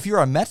again, if you're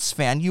a Mets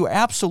fan, you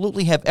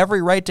absolutely have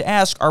every right to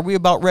ask, are we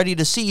about ready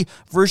to see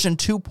version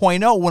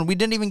 2.0 when we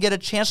didn't even get a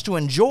chance to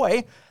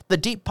enjoy the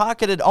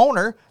deep-pocketed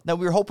owner that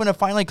we were hoping to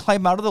finally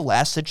climb out of the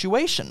last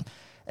situation?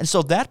 And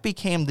so that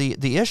became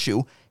the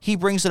issue. He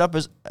brings it up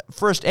as,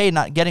 first,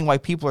 not getting why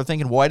people are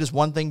thinking, why does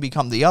one thing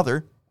become the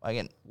other?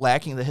 Again,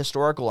 lacking the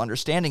historical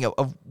understanding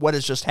of what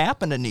has just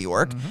happened in New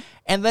York. Mm-hmm.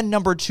 And then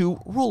number two,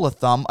 rule of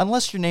thumb,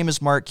 unless your name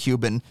is Mark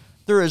Cuban,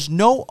 there is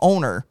no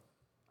owner,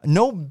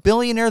 no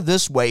billionaire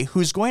this way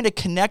who's going to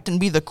connect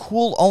and be the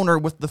cool owner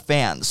with the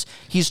fans.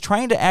 He's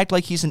trying to act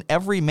like he's an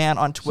everyman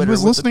on Twitter. He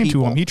was listening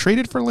to him. He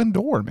traded for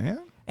Lindor, man.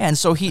 And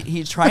so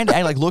he's trying to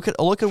act like, look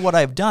at what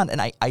I've done, and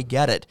I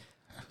get it.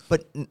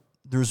 But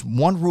there's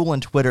one rule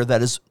in Twitter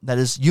that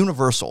is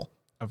universal.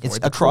 It's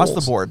across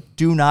the board.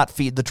 Do not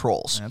feed the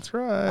trolls. That's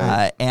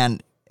right.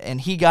 And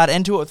he got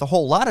into it with a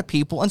whole lot of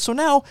people, and so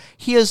now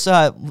he has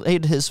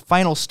made his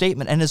final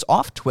statement and is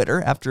off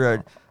Twitter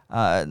after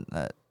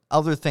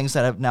other things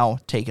that have now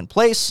taken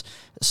place.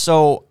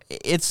 So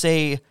it's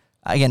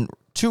again,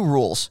 two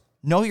rules.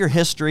 Know your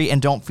history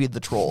and don't feed the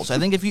trolls. I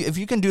think if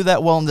you can do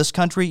that well in this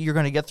country, you're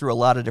going to get through a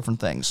lot of different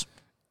things.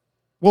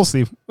 We'll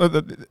see.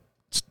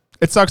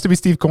 It sucks to be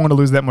Steve Cohen to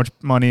lose that much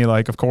money.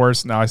 Like, of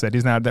course, now I said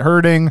he's not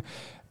hurting.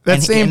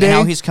 Same day,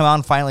 now he's come out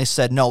and finally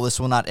said, no, this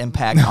will not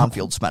impact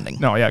on-field spending.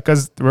 No, yeah,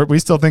 because we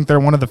still think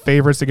they're one of the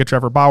favorites to get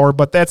Trevor Bauer.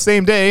 But that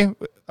same day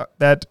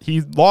that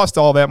he lost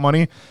all that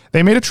money,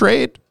 they made a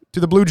trade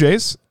to the Blue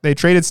Jays. They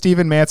traded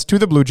Steven Matz to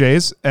the Blue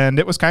Jays, and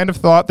it was kind of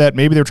thought that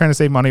maybe they were trying to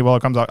save money. Well,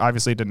 it comes out,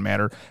 obviously it didn't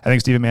matter. I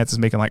think Steven Matz is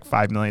making like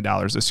 $5 million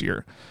this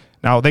year.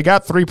 Now, they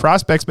got 3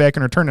 prospects back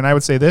in return, and I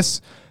would say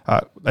this,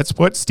 let's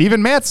put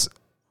Steven Matz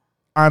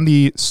on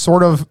the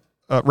sort of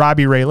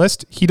Robbie Ray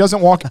list. He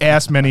doesn't walk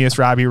as many as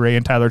Robbie Ray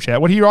and Tyler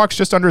Chatwood. He walks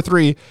just under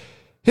 3.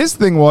 His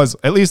thing was,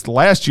 at least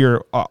last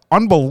year,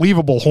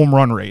 unbelievable home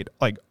run rate.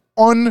 Like,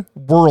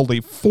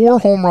 unworldly. 4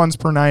 home runs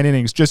per 9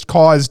 innings just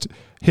caused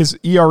his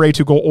ERA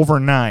to go over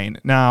 9.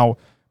 Now,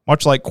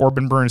 much like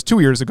Corbin Burns 2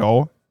 years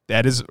ago,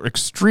 that is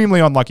extremely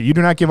unlucky. You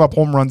do not give up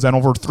home runs on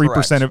over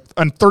 3%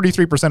 on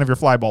 33% of your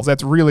fly balls.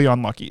 That's really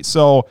unlucky.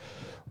 So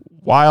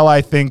while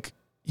I think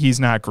he's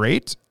not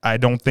great, I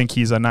don't think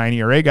he's a 9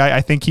 ERA guy.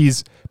 I think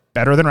he's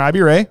better than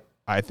Robbie Ray.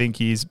 I think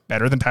he's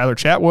better than Tyler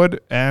Chatwood.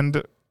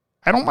 And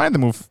I don't mind the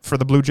move for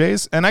the Blue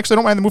Jays. And actually, I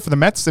don't mind the move for the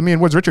Mets. I mean,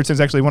 Woods Richardson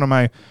is actually one of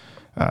my,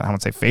 I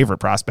won't say favorite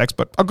prospects,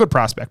 but a good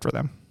prospect for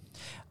them.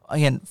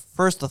 Again,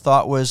 first the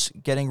thought was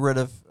getting rid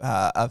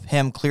of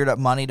him, cleared up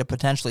money to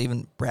potentially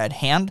even Brad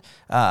Hand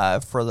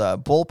for the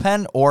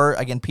bullpen. Or,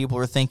 again, people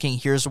were thinking,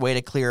 here's a way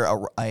to clear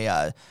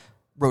a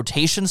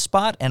rotation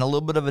spot and a little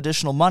bit of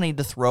additional money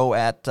to throw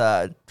at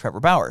Trevor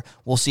Bauer.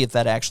 We'll see if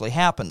that actually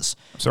happens.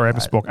 Sorry, I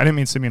misspoke. I didn't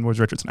mean Simeon Woods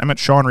Richardson. I meant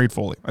Sean Reed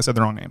Foley. I said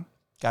the wrong name.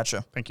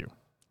 Gotcha. Thank you.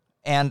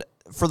 And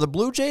for the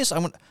Blue Jays,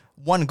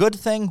 one good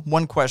thing,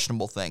 one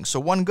questionable thing. So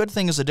one good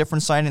thing is a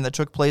different signing that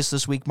took place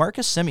this week.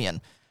 Marcus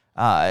Semien.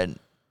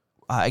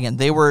 Again,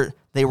 they were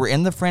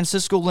in the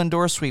Francisco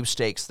Lindor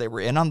sweepstakes. They were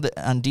in on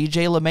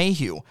DJ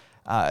LeMahieu.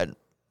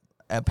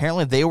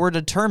 Apparently, they were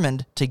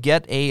determined to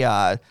get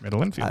a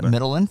middle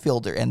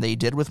infielder, and they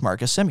did with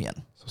Marcus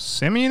Semien. So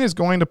Semien is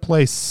going to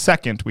play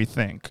second, we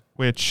think,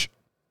 which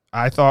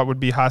I thought would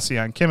be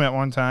Ha-Seong Kim at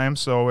one time,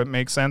 so it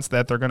makes sense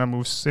that they're going to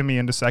move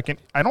Semien to second.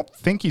 I don't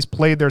think he's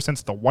played there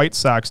since the White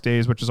Sox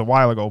days, which is a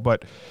while ago,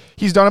 but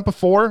he's done it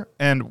before,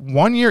 and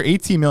 1 year,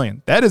 $18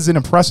 million. That is an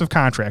impressive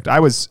contract. I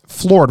was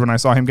floored when I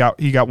saw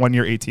he got 1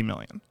 year, $18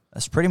 million.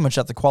 That's pretty much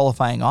at the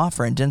qualifying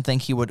offer, and didn't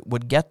think he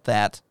would get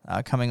that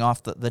coming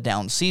off the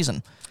down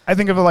season. I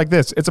think of it like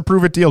this. It's a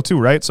prove-it deal too,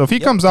 right? So if he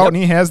comes out and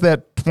he has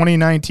that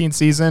 2019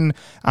 season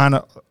on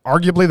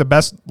arguably the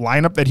best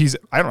lineup that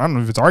I don't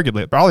know if it's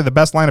arguably, probably the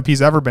best lineup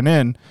he's ever been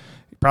in,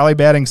 probably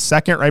batting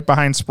second right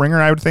behind Springer,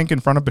 I would think, in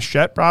front of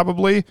Bichette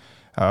probably.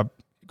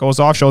 Goes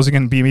off, shows he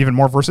can be even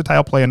more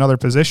versatile, play another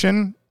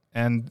position,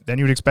 and then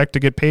you would expect to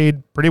get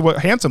paid pretty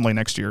handsomely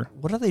next year.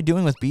 What are they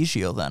doing with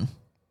Biggio then?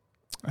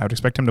 I would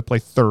expect him to play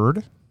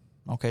third.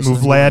 Okay,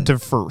 move Ladd to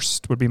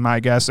first would be my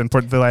guess, and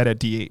put the Ladd at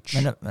DH.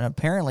 And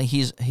apparently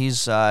he's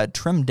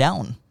trimmed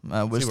down.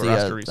 Was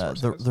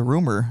the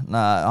rumor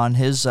on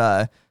his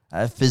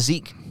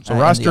physique? So in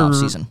the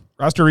offseason.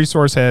 Roster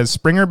Resource has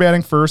Springer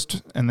batting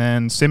first, and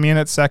then Simeon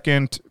at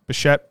second,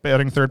 Bichette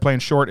batting third, playing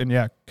short, and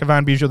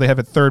Kevon Biggio they have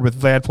at third with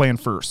Vlad playing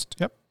first.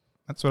 Yep,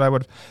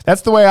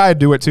 that's the way I'd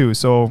do it too.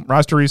 So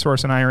Roster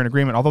Resource and I are in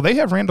agreement. Although they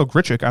have Randall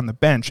Grichuk on the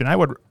bench, and I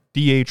would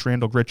DH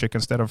Randall Grichuk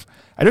instead of.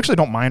 I actually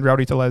don't mind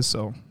Rowdy Tellez,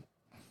 so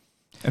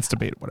it's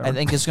debate. Whatever. I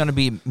think it's going to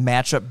be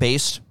matchup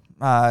based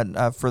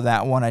for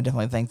that one. I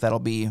definitely think that'll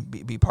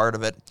be part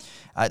of it.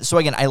 So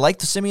again, I like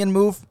the Simeon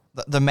move.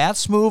 The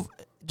Mats move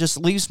just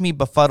leaves me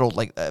befuddled.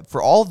 Like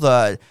for all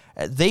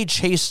they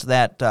chased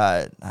that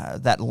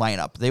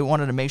lineup. They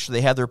wanted to make sure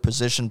they had their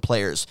position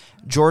players.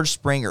 George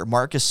Springer,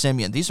 Marcus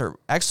Simeon. These are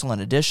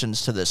excellent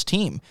additions to this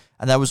team,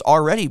 and that was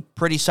already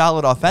pretty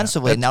solid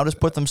offensively. Now just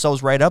put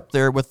themselves right up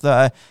there with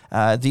the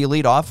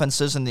elite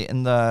offenses in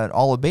the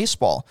all of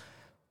baseball.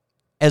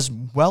 As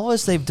well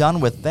as they've done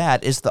with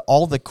that is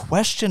all the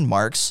question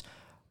marks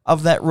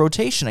of that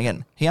rotation.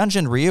 Again,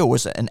 Hyunjin Ryu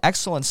was an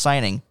excellent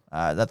signing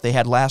that they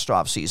had last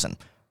offseason.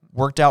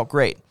 Worked out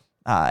great.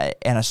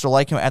 And I still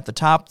like him at the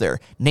top there.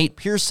 Nate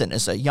Pearson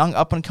is a young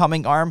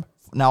up-and-coming arm,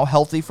 now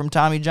healthy from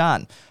Tommy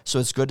John. So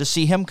it's good to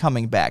see him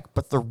coming back.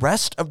 But the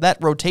rest of that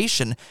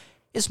rotation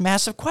is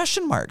massive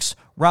question marks.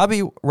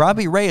 Robbie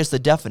Ray is the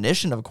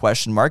definition of a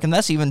question mark, and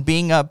that's even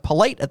being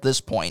polite at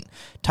this point.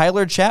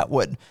 Tyler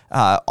Chatwood,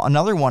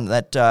 another one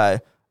that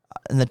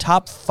in the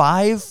top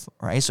 5,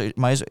 right? So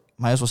might as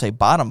well say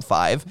bottom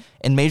 5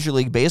 in Major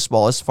League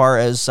Baseball as far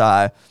as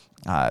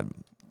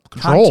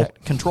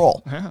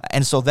control. Yeah.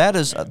 And so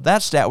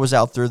that stat was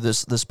out there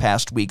this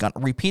past week on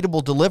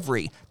repeatable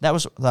delivery. That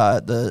was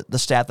the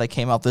stat that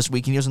came out this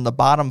week, and he was in the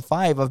bottom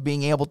 5 of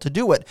being able to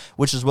do it,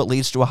 which is what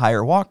leads to a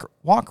higher walk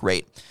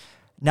rate.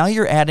 Now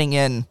you're adding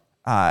in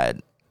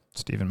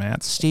Steven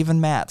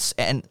Matz,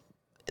 and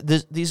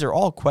these are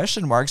all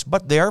question marks,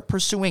 but they are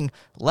pursuing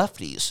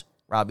lefties.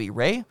 Robbie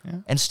Ray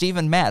and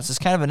Steven Matz. It's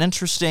kind of an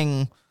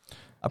interesting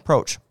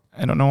approach.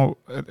 I don't know,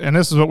 and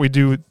this is what we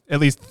do, at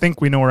least think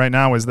we know right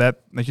now, is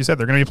that, like you said,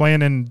 they're going to be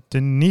playing in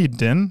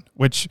Dunedin,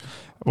 which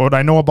what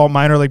I know about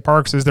minor league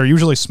parks is they're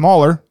usually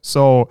smaller,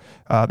 so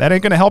that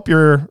ain't going to help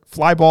your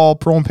fly ball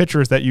prone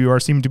pitchers that you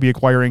seem to be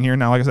acquiring here.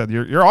 Now, like I said,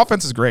 your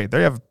offense is great.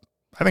 I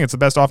think it's the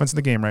best offense in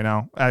the game right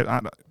now, I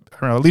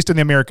don't know, at least in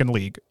the American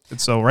League.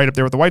 It's so right up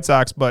there with the White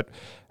Sox, but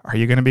are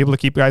you going to be able to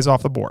keep guys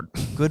off the board?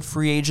 Good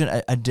free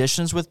agent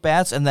additions with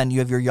bats, and then you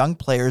have your young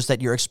players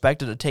that you're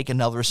expected to take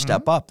another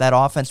step up. That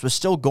offense was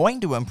still going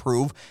to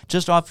improve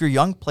just off your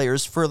young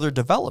players' further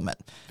development.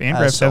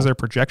 Fangraphs has their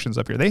projections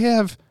up here. They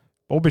have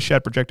Bo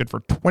Bichette projected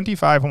for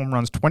 25 home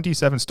runs,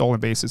 27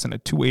 stolen bases, and a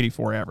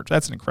 284 average.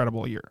 That's an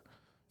incredible year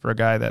for a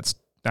guy that's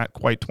not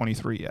quite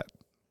 23 yet.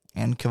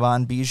 And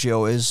Kevon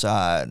Biggio is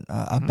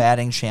a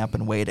batting champ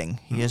in waiting.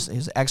 He has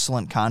his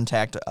excellent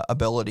contact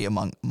ability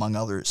among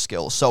other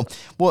skills. So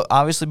we'll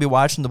obviously be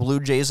watching the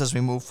Blue Jays as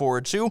we move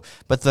forward too.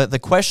 But the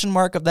question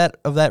mark of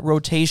that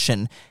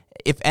rotation,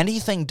 if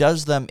anything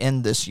does them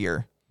in this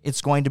year, it's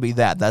going to be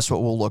that. That's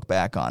what we'll look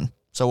back on.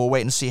 So we'll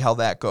wait and see how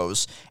that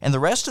goes. And the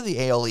rest of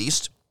the AL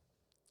East,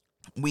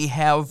 we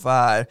have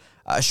a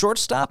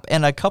shortstop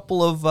and a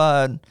couple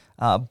of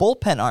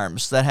bullpen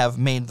arms that have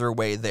made their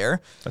way there.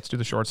 Let's do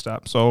the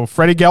shortstop. So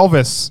Freddie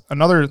Galvis,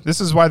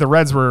 this is why the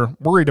Reds were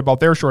worried about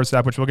their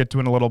shortstop, which we'll get to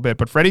in a little bit.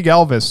 But Freddie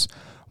Galvis,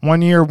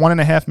 1 year,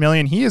 $1.5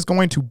 million. He is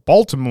going to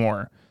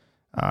Baltimore.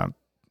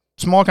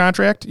 Small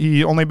contract.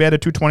 He only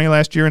batted .220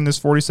 last year in this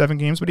 47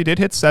 games, but he did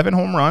hit 7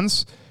 home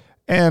runs.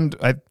 And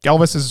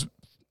Galvis is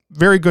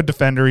very good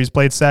defender. He's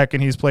played second.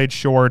 He's played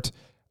short.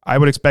 I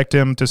would expect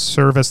him to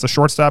serve as the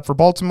shortstop for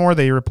Baltimore.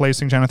 They are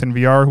replacing Jonathan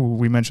Villar, who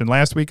we mentioned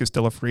last week, is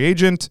still a free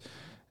agent.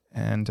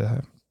 And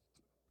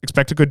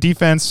expect a good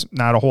defense,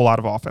 not a whole lot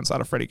of offense out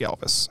of Freddie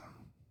Galvis.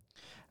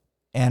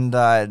 And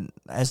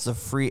as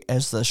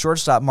the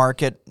shortstop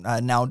market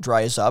now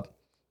dries up,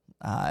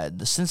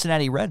 the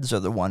Cincinnati Reds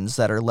are the ones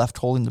that are left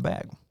holding the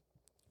bag.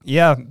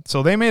 Yeah,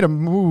 so they made a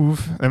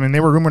move. I mean, they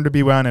were rumored to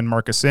be on in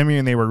Marcus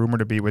Simeon. They were rumored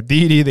to be with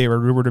Didi. They were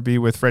rumored to be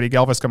with Freddie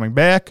Galvis coming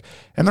back,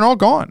 and they're all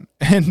gone.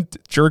 And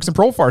Jerks and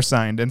Profar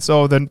signed. And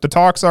so the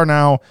talks are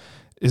now,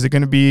 is it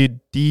going to be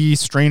D.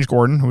 Strange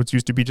Gordon, who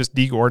used to be just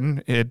D.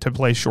 Gordon, to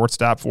play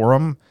shortstop for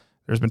him?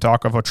 There's been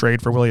talk of a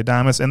trade for Willie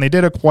Adames, and they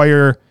did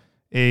acquire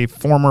a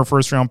former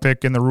first-round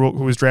pick in the rule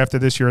who was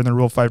drafted this year in the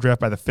Rule 5 draft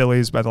by the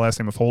Phillies by the last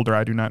name of Holder.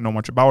 I do not know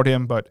much about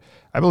him, but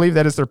I believe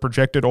that is their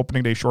projected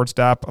opening day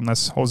shortstop,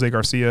 unless Jose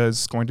Garcia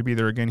is going to be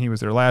there again. He was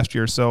there last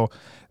year, so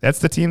that's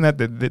the team that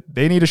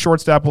they need a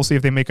shortstop. We'll see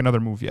if they make another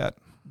move yet.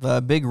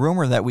 The big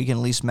rumor that we can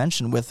at least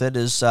mention with it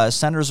is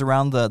centers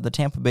around the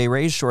Tampa Bay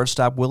Rays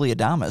shortstop Willy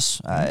Adames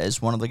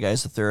is one of the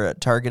guys that they're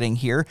targeting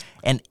here.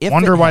 And if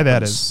wonder why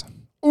that is.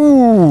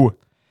 Ooh,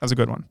 that's a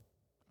good one.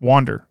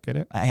 Wander, get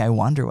it? I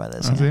wonder why that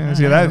is.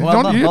 See that?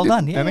 Well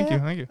done. Yeah,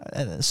 thank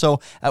you.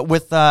 So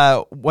with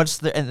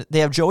they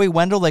have Joey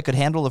Wendell that could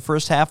handle the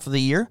first half of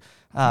the year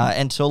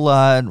until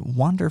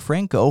Wander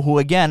Franco, who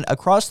again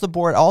across the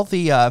board, all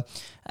the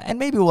and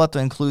maybe we'll have to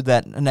include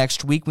that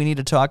next week. We need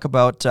to talk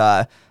about.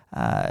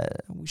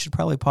 We should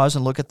probably pause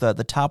and look at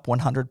the top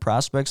 100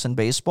 prospects in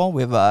baseball.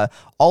 We have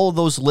all of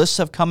those lists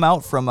have come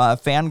out from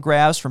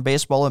Fangraphs, from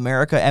Baseball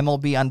America.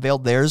 MLB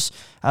unveiled theirs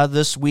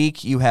this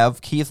week. You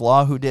have Keith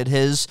Law who did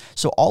his.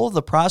 So all of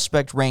the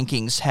prospect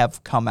rankings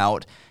have come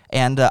out.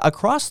 And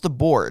across the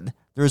board,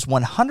 there's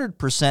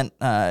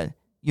 100%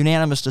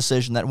 unanimous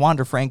decision that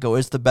Wander Franco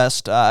is the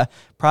best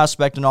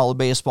prospect in all of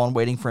baseball and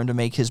waiting for him to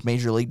make his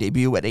major league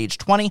debut at age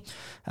 20.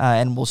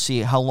 And we'll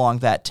see how long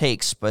that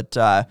takes. But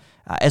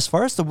as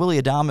far as the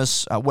Willy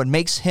Adames, what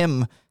makes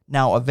him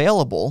now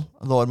available,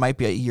 though it might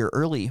be a year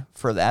early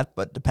for that,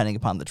 but depending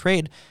upon the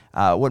trade,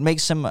 what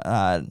makes him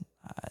an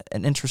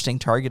interesting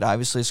target,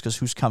 obviously, is because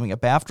who's coming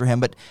up after him.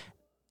 But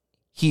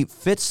he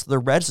fits the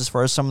Reds as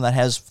far as someone that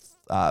has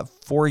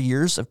 4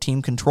 years of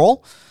team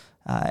control.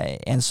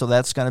 And so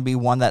that's going to be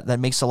one that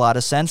makes a lot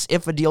of sense.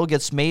 If a deal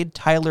gets made,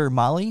 Tyler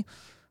Mahle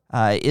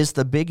is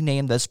the big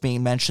name that's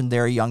being mentioned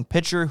there, a young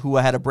pitcher who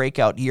had a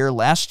breakout year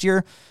last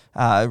year.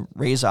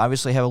 Rays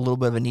obviously have a little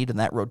bit of a need in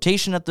that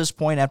rotation at this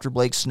point after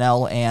Blake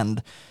Snell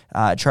and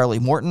Charlie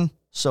Morton.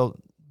 So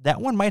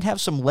that one might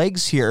have some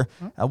legs here.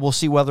 We'll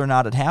see whether or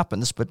not it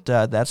happens, but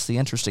that's the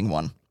interesting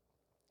one.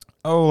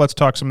 Oh, let's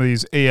talk some of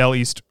these AL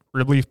East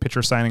relief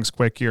pitcher signings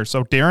quick here.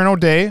 So Darren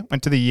O'Day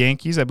went to the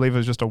Yankees. I believe it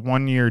was just a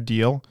 1-year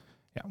deal.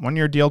 Yeah,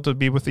 1-year deal to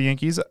be with the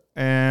Yankees,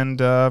 and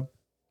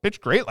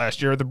pitched great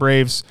last year at the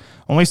Braves.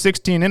 Only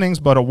 16 innings,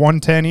 but a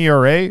 1.10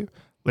 ERA.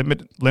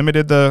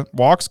 Limited the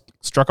walks,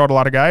 struck out a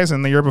lot of guys,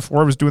 and the year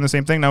before was doing the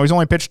same thing. Now he's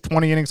only pitched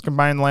 20 innings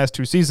combined in the last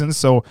 2 seasons,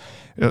 so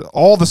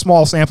all the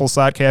small sample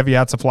size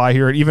caveats apply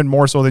here, even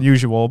more so than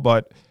usual.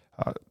 But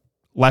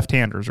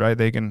left-handers, right?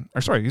 They can. Or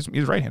sorry, he's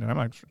right-handed. I'm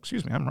like,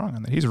 excuse me, I'm wrong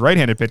on that. He's a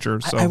right-handed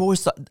pitcher. So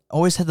I've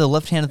always had the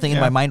left-handed thing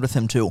in my mind with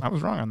him too. I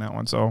was wrong on that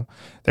one. So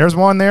there's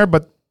one there,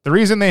 but the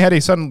reason they had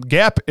a sudden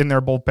gap in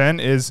their bullpen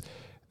is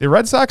the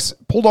Red Sox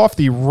pulled off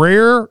the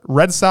rare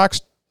Red Sox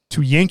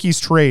to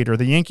Yankees trade, or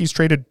the Yankees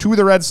traded to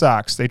the Red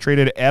Sox. They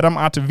traded Adam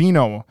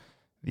Ottavino,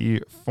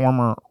 the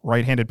former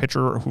right-handed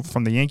pitcher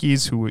from the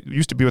Yankees who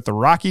used to be with the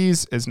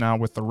Rockies, is now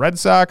with the Red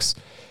Sox.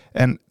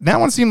 And that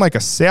one seemed like a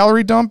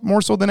salary dump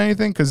more so than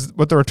anything, because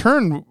what the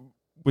return,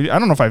 I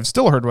don't know if I've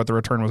still heard what the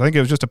return was. I think it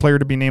was just a player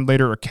to be named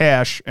later or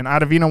cash. And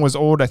Ottavino was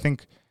owed, I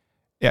think,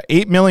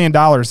 $8 million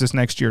this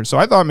next year. So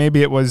I thought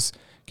maybe it was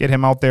get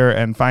him out there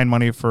and find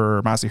money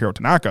for Masahiro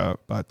Tanaka,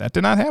 but that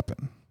did not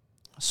happen.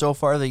 So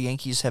far, the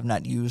Yankees have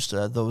not used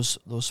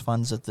those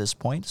funds at this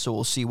point, so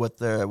we'll see what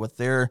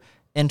their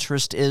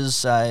interest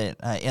is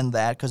in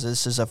that, because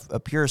this is a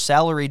pure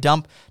salary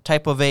dump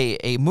type of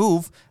a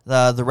move.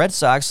 The Red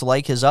Sox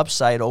like his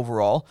upside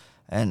overall,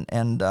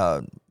 and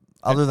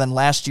other than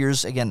last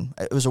year's, again,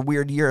 it was a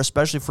weird year,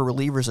 especially for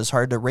relievers. It's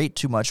hard to rate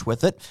too much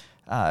with it.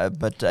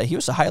 But he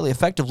was a highly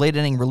effective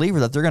late-inning reliever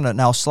that they're going to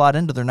now slot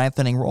into their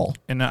ninth-inning role.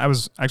 And I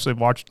was actually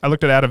I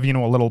looked at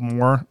Ottavino a little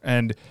more,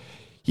 and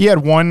he had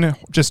one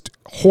just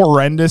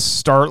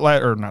horrendous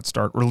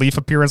relief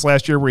appearance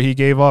last year where he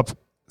gave up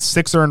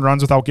 6 earned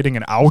runs without getting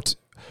an out,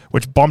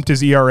 which bumped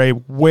his ERA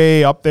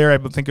way up there. I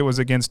think it was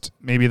against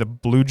maybe the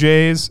Blue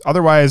Jays.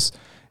 Otherwise,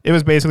 it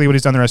was basically what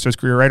he's done the rest of his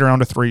career, right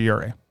around a 3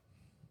 ERA.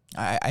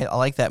 I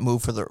like that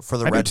move for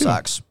the Red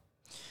Sox.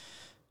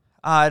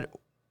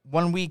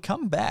 When we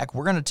come back,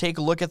 we're going to take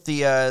a look at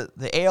the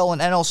AL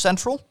and NL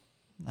Central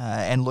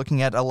and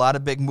looking at a lot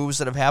of big moves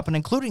that have happened,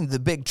 including the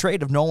big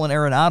trade of Nolan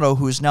Arenado,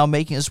 who is now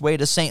making his way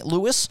to St.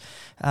 Louis,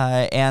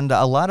 and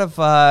a lot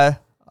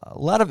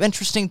of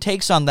interesting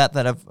takes on that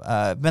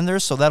have been there,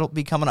 so that'll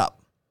be coming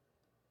up.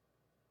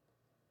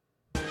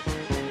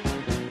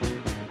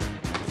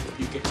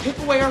 You can take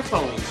away our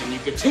phones and you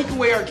can take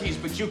away our keys,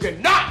 but you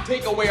cannot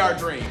take away our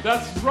dreams.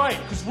 That's right,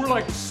 because we're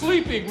like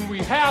sleeping when we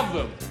have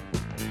them.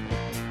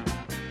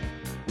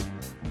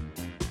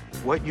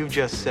 What you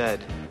just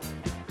said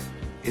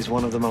is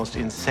one of the most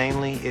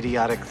insanely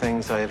idiotic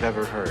things I have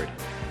ever heard.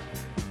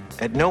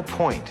 At no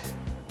point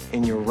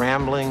in your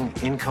rambling,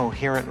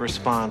 incoherent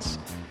response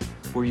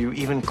were you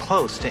even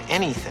close to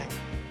anything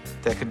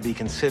that could be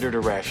considered a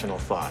rational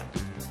thought.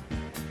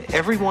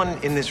 Everyone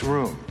in this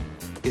room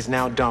is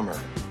now dumber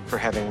for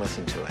having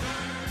listened to it.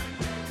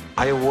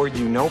 I award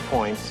you no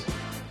points,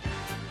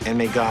 and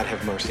may God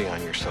have mercy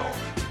on your soul.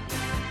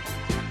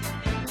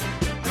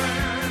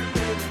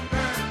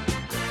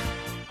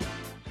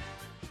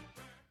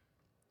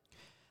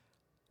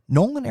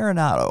 Nolan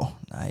Arenado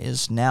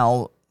is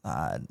now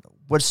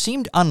what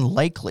seemed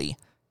unlikely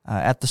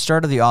at the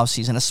start of the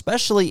offseason,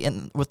 especially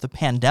with the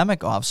pandemic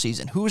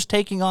offseason. Who's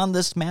taking on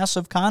this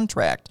massive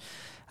contract?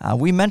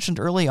 We mentioned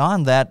early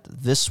on that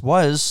this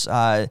was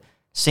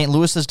St.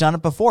 Louis has done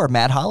it before.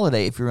 Matt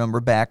Holliday, if you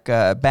remember back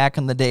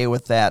in the day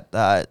with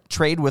that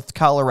trade with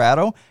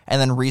Colorado,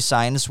 and then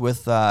re-signs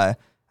with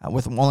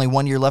only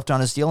 1 year left on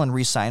his deal, and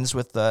re-signs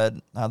with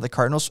the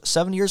Cardinals,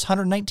 7 years,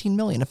 $119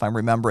 million, if I'm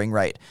remembering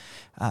right.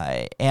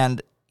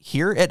 And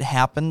here it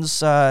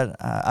happens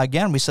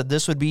again. We said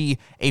this would be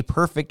a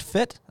perfect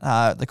fit.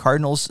 The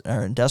Cardinals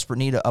are in desperate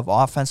need of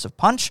offensive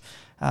punch,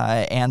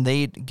 and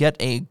they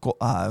get a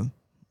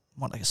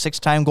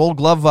 6-time Gold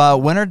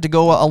Glove winner to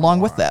go along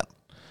with that.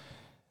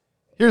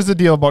 Here's the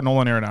deal about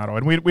Nolan Arenado,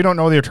 and we don't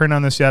know the return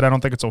on this yet. I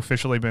don't think it's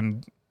officially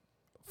been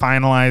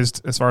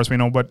finalized as far as we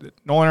know, but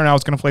Nolan Arenado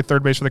is going to play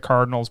third base for the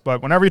Cardinals.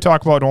 But whenever you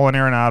talk about Nolan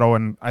Arenado,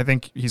 and I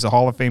think he's a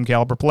Hall of Fame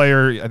caliber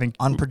player, I think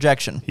on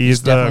projection, he's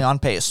definitely on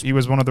pace. He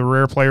was one of the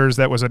rare players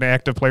that was an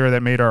active player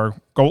that made our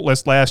GOAT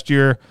list last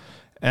year.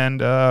 And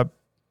but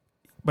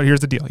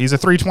here's the deal: he's a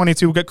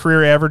 322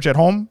 career average at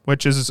home,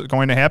 which is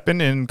going to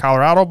happen in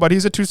Colorado, but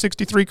he's a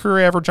 263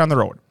 career average on the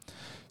road.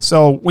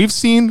 So we've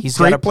seen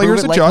great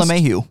players adjust.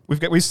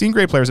 We've seen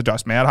great players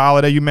adjust. Matt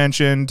Holliday, you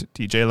mentioned,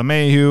 TJ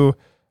LeMahieu.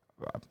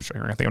 I'm sure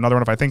you're going to think of another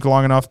one if I think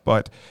long enough,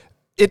 but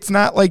it's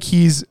not like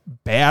he's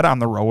bad on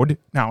the road.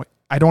 Now,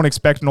 I don't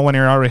expect Nolan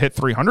Arenado to hit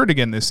 300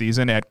 again this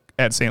season at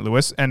St.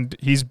 Louis, and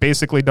he's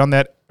basically done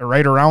that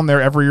right around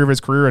there every year of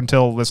his career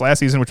until this last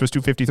season, which was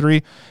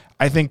 253.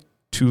 I think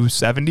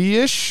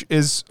 270-ish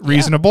is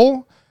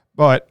reasonable,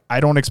 but I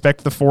don't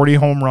expect the 40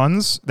 home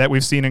runs that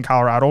we've seen in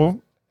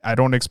Colorado. I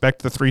don't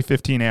expect the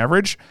 315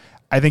 average.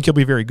 I think he'll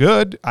be very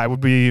good. I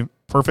would be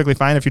perfectly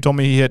fine if you told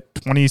me he hit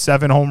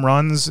 27 home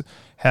runs,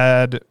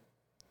 had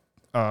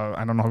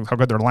I don't know how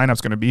good their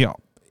lineup's going to be,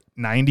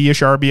 90-ish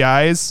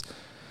RBIs,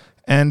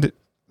 and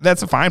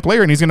that's a fine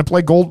player, and he's going to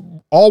play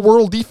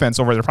all-world defense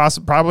over there,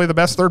 probably the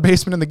best third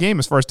baseman in the game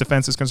as far as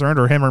defense is concerned,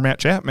 or him or Matt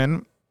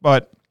Chapman.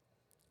 But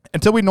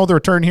until we know the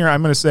return here,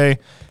 I'm going to say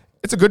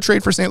it's a good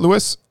trade for St.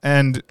 Louis,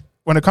 and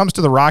when it comes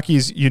to the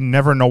Rockies, you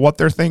never know what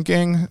they're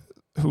thinking.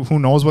 Who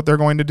knows what they're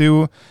going to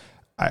do?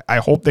 I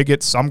hope they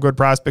get some good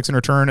prospects in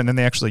return, and then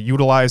they actually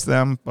utilize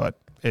them, but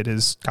it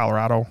is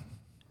Colorado.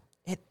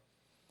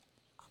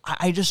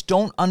 I just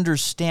don't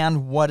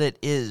understand what it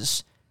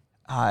is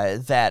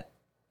that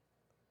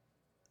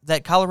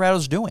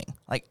Colorado's doing.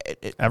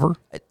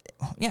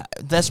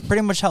 That's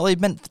pretty much how they've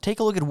been. Take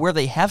a look at where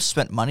they have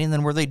spent money and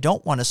then where they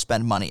don't want to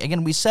spend money.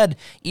 Again, we said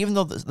even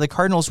though the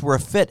Cardinals were a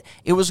fit,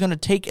 it was going to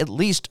take at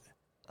least,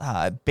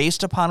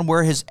 based upon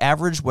where his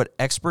average, what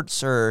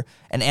experts and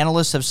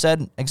analysts have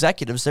said,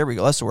 executives, there we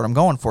go, that's the word I'm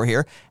going for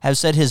here, have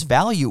said his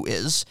value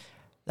is,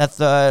 that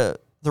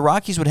the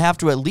Rockies would have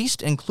to at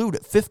least include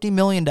 $50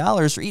 million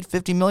or eat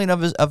 $50 million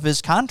of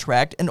his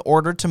contract in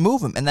order to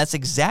move him. And that's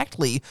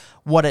exactly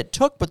what it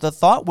took. But the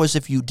thought was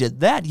if you did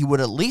that, you would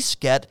at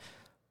least get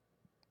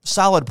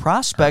solid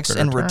prospects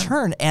in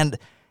return. And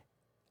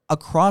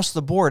across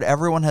the board,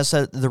 everyone has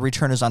said the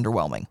return is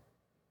underwhelming.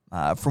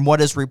 From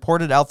what is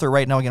reported out there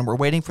right now, again, we're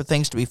waiting for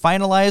things to be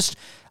finalized.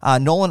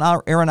 Nolan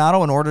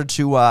Arenado, in order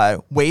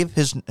to waive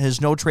his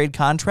no-trade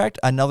contract,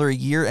 another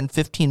year and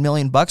 $15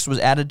 million was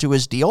added to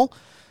his deal.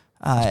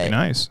 That'd be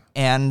nice.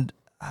 And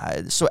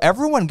so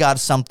everyone got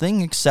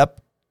something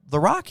except the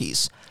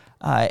Rockies.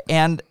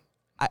 There's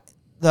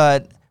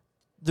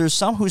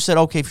some who said,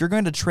 okay, if you're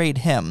going to trade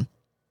him,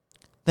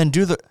 then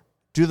do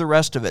the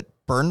rest of it.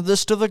 Burn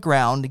this to the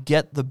ground,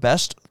 get the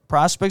best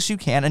prospects you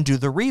can, and do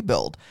the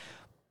rebuild.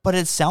 But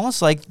it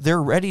sounds like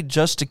they're ready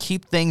just to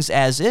keep things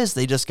as is.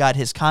 They just got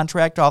his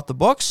contract off the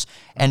books,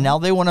 and now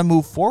they want to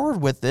move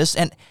forward with this,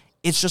 and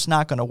it's just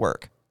not going to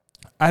work.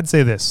 I'd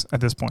say this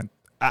at this point.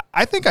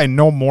 I think I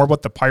know more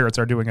what the Pirates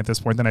are doing at this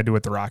point than I do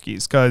with the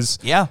Rockies, because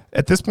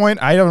at this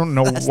point I don't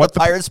know what the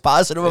Pirates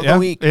positive of the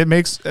week. It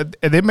makes.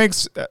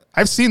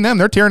 I've seen them;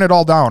 they're tearing it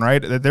all down.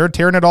 Right, they're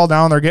tearing it all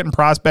down. They're getting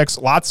prospects,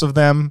 lots of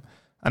them,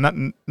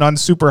 none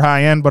super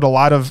high end, but a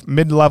lot of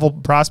mid-level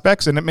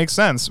prospects, and it makes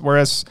sense.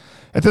 Whereas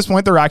at this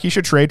point, the Rockies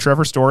should trade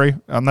Trevor Story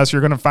unless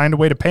you're going to find a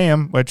way to pay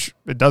him, which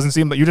it doesn't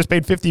seem that you just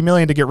paid $50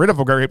 million to get rid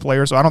of a great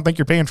player. So I don't think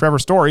you're paying Trevor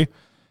Story.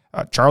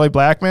 Charlie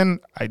Blackmon,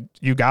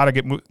 you got to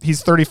get moved.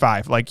 He's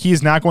 35. Like,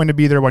 he's not going to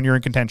be there when you're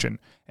in contention.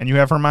 And you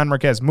have Herman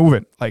Marquez, move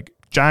it. Like,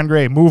 John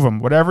Gray, move him.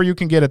 Whatever you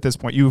can get at this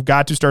point, you've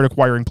got to start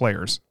acquiring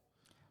players.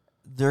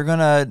 They're going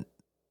to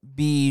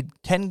be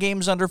 10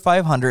 games under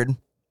 500,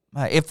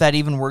 if that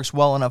even works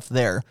well enough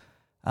there.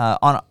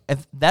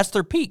 If that's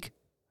their peak.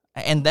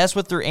 And that's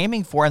what they're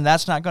aiming for, and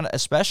that's not going to,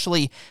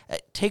 especially,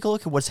 take a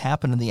look at what's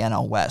happened in the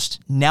NL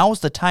West. Now is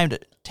the time to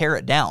tear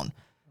it down.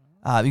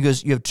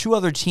 Because you have two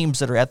other teams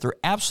that are at their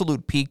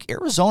absolute peak.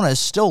 Arizona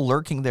is still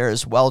lurking there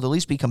as well to at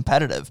least be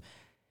competitive.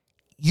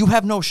 You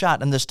have no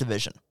shot in this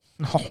division.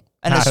 No,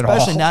 and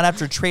especially not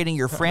after trading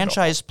your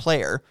franchise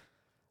player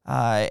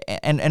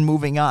and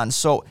moving on.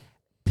 So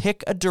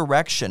pick a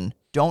direction.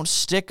 Don't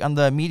stick on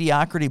the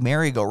mediocrity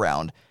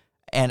merry-go-round.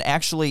 and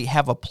actually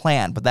have a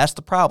plan. But that's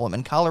the problem.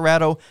 In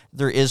Colorado,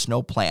 there is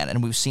no plan,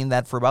 and we've seen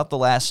that for about the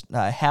last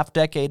half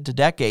decade to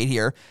decade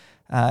here,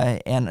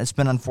 and it's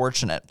been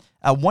unfortunate.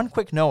 One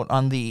quick note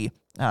on the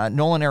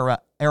Nolan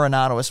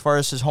Arenado as far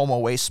as his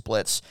home-away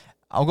splits.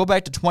 I'll go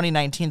back to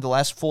 2019, the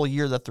last full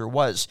year that there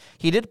was.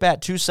 He did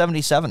bat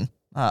 .277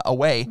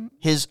 away.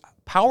 His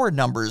power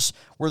numbers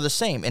were the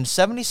same. In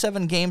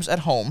 77 games at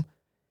home,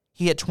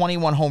 he hit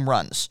 21 home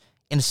runs.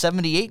 In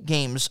 78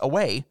 games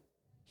away,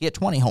 he hit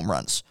 20 home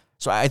runs.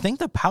 So I think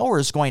the power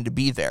is going to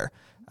be there.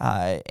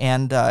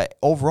 And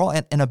overall,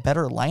 in a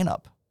better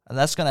lineup. And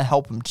that's going to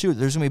help him, too.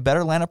 There's going to be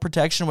better lineup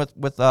protection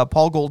with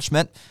Paul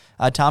Goldschmidt.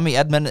 Tommy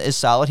Edman is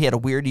solid. He had a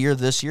weird year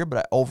this year,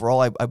 but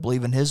overall, I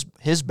believe in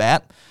his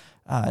bat.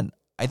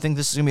 I think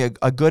this is going to be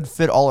a good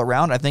fit all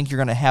around. I think you're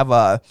going to have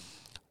a...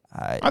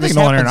 I think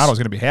Nolan Arenado is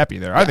going to be happy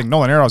there. Yeah. I think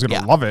Nolan Arenado is going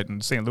to love it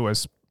in St.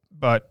 Louis,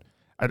 but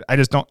I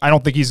just don't. I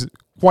don't think he's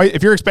quite.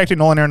 If you're expecting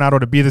Nolan Arenado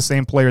to be the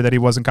same player that he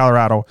was in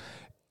Colorado,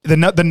 the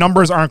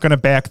numbers aren't going to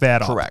back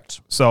that up. Correct.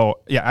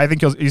 So yeah, I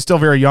think he's still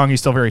very young. He's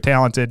still very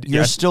talented.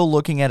 You're still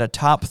looking at a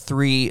top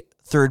 3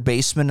 third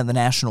baseman in the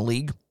National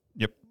League.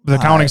 Yep. The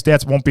counting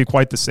stats won't be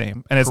quite the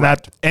same, and it's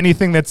not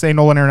anything that say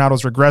Nolan Arenado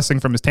is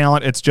regressing from his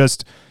talent. It's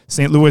just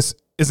St. Louis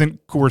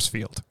isn't Coors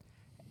Field.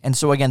 And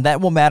so, again,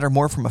 that will matter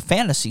more from a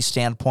fantasy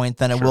standpoint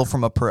than it will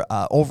from a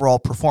overall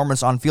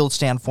performance on-field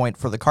standpoint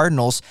for the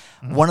Cardinals.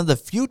 Mm-hmm. One of the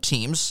few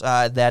teams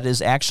that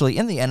is actually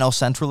in the NL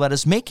Central that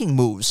is making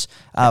moves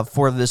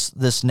for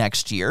this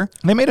next year.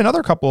 They made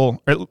another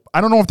couple.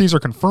 I don't know if these are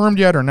confirmed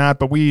yet or not,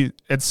 but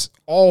it's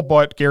all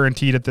but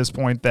guaranteed at this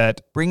point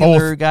that bringing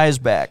their guys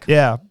back.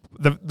 Yeah.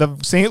 The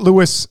St.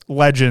 Louis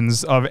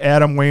legends of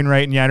Adam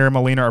Wainwright and Yadier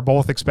Molina are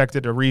both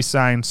expected to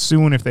re-sign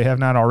soon if they have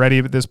not already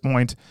at this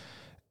point.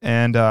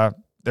 And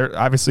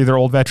they're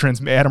old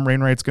veterans. Adam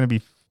Wainwright's going to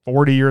be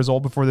 40 years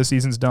old before the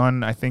season's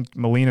done. I think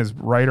Molina's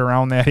right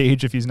around that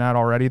age if he's not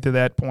already to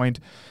that point.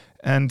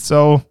 And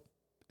so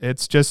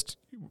it's just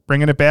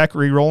bringing it back,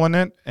 re-rolling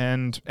it,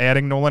 and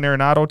adding Nolan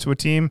Arenado to a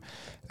team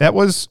that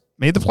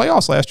made the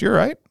playoffs last year,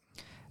 right?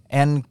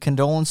 And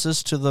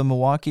condolences to the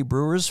Milwaukee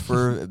Brewers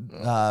for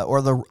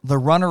or the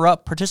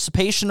runner-up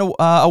participation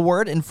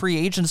award in free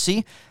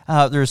agency.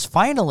 There's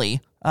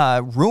finally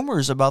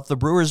rumors about the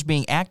Brewers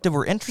being active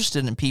or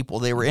interested in people.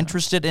 They were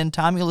interested in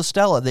Tommy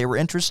LaStella. They were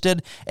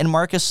interested in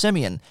Marcus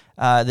Semien.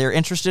 They're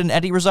interested in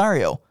Eddie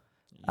Rosario.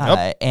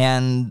 Yep.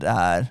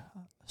 And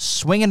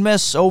swing and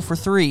miss 0 for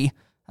 3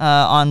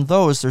 on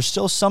those. There's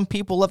still some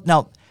people left.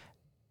 Now,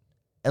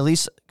 at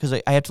least because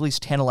I have to at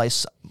least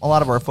tantalize a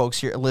lot of our folks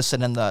here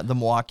listen in the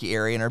Milwaukee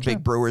area and are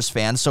big Brewers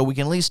fans, so we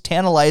can at least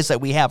tantalize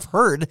that we have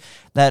heard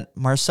that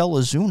Marcell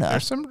Ozuna.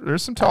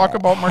 There's some talk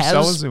about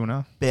Marcell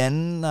Ozuna.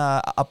 Been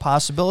a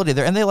possibility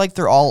there, and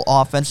they're all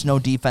offense, no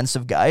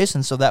defensive guys,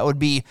 and so that would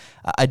be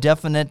a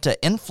definite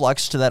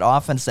influx to that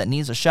offense that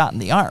needs a shot in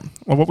the arm.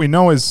 Well, what we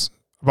know is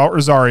about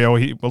Rosario.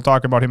 We'll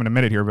talk about him in a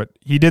minute here, but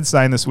he did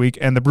sign this week,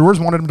 and the Brewers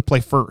wanted him to play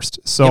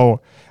first. So. Yep.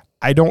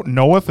 I don't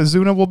know if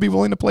Ozuna will be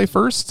willing to play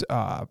first.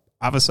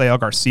 Obviously, El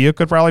Garcia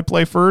could probably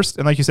play first.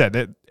 And like you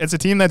said, it's a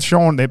team that's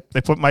shown they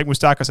put Mike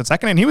Moustakas at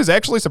second, and he was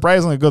actually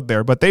surprisingly good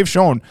there. But they've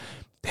shown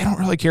they don't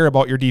really care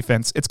about your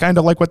defense. It's kind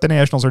of like what the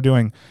Nationals are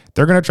doing.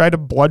 They're going to try to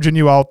bludgeon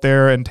you out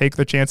there and take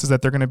the chances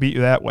that they're going to beat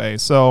you that way.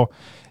 So,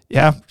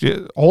 yeah,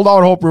 hold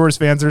out hope, Brewers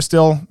fans. There's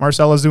still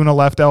Marcell Ozuna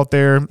left out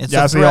there. It's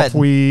a thread,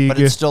 but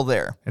it's still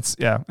there. That's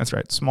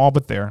right. Small,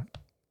 but there.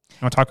 You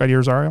want to talk about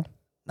Rosario?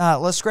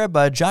 Let's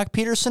grab Jock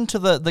Peterson to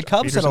the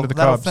Cubs.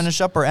 That'll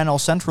finish up our NL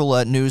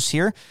Central news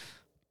here.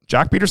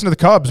 Jock Peterson to the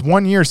Cubs,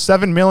 1 year,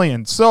 $7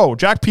 million. So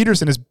Jock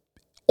Peterson is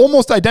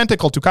almost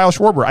identical to Kyle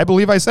Schwarber. I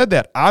believe I said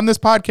that on this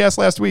podcast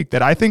last week,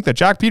 that I think that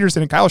Jock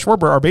Peterson and Kyle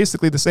Schwarber are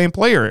basically the same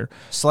player.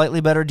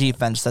 Slightly better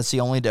defense. That's the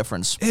only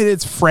difference.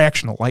 It's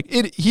fractional.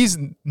 He's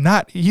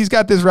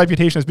got this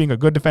reputation as being a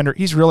good defender.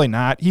 He's really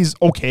not. He's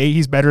okay.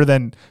 He's better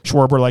than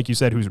Schwarber, like you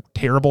said, who's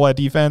terrible at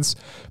defense.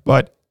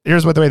 But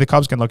here's the way the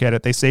Cubs can look at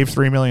it. They saved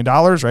 $3 million,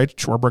 right?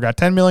 Schwarber got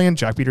 $10 million.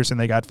 Jock Peterson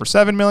they got for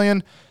 $7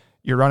 million.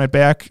 You run it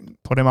back,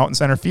 put him out in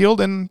center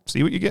field, and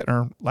see what you get.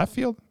 Or left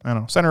field? I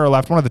don't know. Center or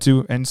left, one of the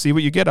two, and see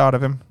what you get out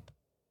of him.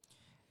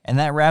 And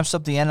that wraps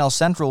up the NL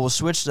Central. We'll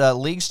switch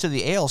leagues to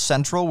the AL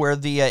Central, where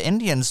the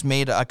Indians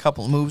made a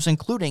couple of moves,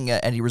 including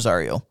Eddie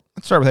Rosario.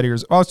 Let's start with Eddie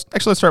Rosario. Well,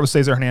 let's start with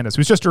Cesar Hernandez,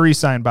 who's just a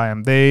re-signed by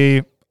him.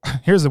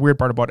 Here's the weird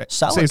part about it.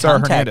 Solid Cesar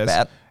contact Hernandez.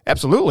 bat.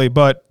 Absolutely,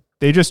 but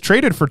they just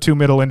traded for 2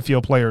 middle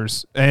infield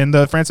players in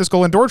the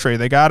Francisco Lindor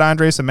trade. They got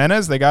Andres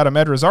Gimenez, they got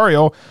Ahmed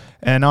Rosario,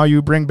 and now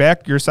you bring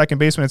back your second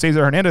baseman,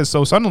 Cesar Hernandez.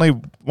 So suddenly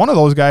one of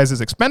those guys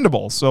is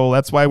expendable. So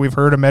that's why we've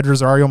heard Ahmed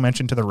Rosario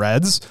mentioned to the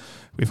Reds.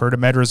 We've heard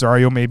Ahmed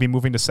Rosario maybe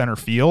moving to center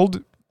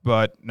field,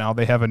 but now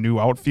they have a new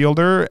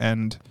outfielder,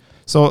 and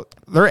so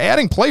they're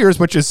adding players,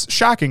 which is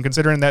shocking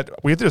considering that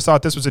we just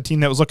thought this was a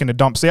team that was looking to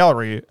dump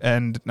salary,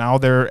 and now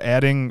they're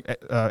adding.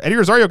 Eddie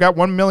Rosario got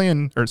 $1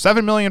 million or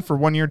 $7 million for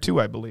 1 year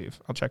too, I believe.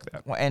 I'll check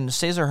that. And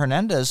Cesar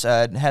Hernandez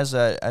has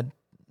a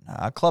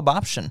club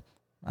option,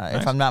 nice.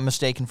 If I'm not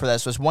mistaken, for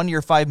that. So it's 1 year,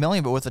 $5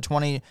 million, but with a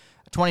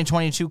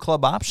 2022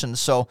 club option.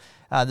 So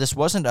this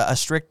wasn't a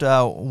strict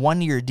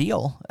 1-year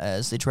deal,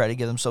 as they try to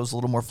give themselves a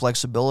little more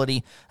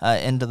flexibility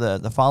into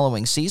the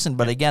following season.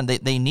 But again,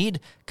 they need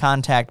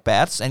contact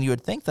bats, and you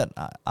would think that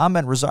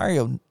Ahmed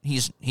Rosario,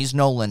 he's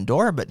no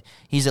Lindor, but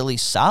he's at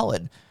least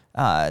solid.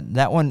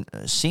 That one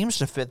seems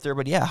to fit there,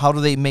 but yeah, how do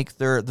they make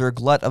their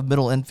glut of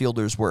middle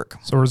infielders work?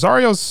 So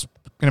Rosario's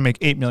going to make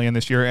 $8 million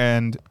this year,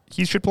 and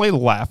he should play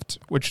left,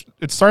 which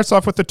it starts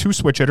off with the 2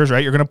 switch hitters,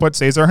 right? You're going to put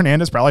Cesar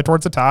Hernandez probably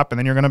towards the top, and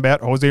then you're going to bat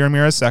Jose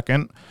Ramirez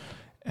second,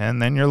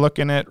 and then you're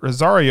looking at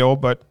Rosario,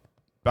 but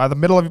by the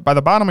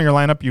bottom of your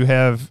lineup, you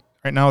have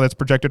right now that's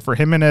projected for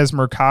Jimenez,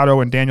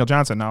 Mercado, and Daniel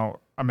Johnson. Now,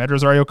 Ahmed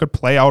Rosario could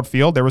play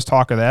outfield. There was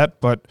talk of that,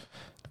 but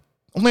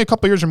only a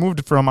couple years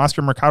removed from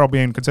Oscar Mercado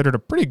being considered a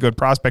pretty good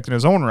prospect in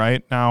his own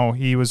right. Now,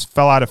 he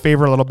fell out of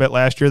favor a little bit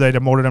last year. They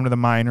demoted him to the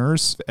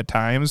minors at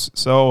times,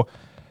 so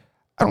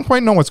I don't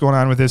quite know what's going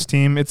on with this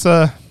team. It's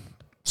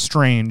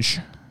strange.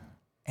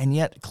 And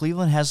yet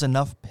Cleveland has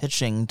enough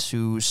pitching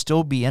to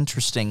still be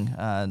interesting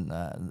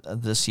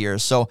this year.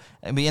 So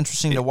it'd be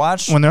interesting to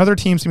watch. When the other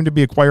teams seem to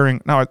be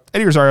acquiring... Now,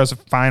 Eddie Rosario is a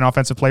fine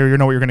offensive player. You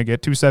know what you're going to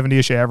get.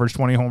 270-ish average,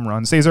 20 home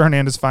runs. Cesar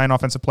Hernandez, fine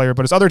offensive player.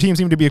 But his other teams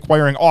seem to be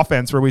acquiring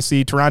offense, where we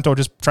see Toronto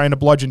just trying to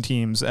bludgeon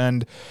teams.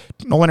 And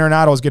Nolan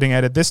Arenado is getting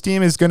added. This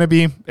team is going to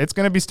be... It's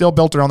going to be still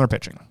built around their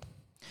pitching.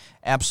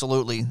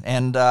 Absolutely.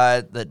 And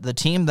the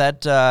team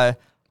that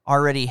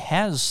already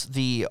has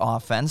the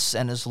offense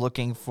and is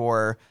looking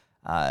for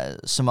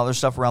some other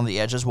stuff around the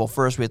edges. Well,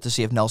 first we have to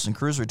see if Nelson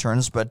Cruz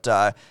returns, but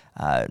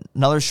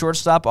another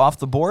shortstop off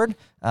the board,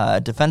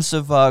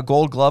 defensive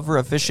Gold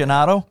Glover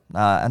aficionado,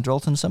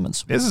 Andrelton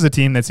Simmons. This is a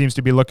team that seems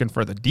to be looking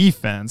for the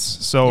defense.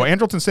 So yep.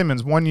 Andrelton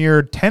Simmons, 1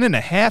 year,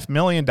 $10.5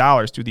 million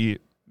to the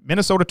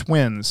Minnesota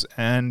Twins,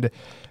 and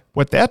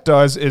what that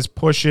does is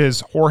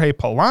pushes Jorge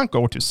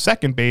Polanco to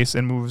second base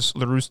and moves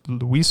Luis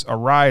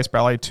Arraez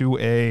probably to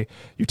a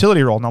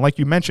utility role. Now, like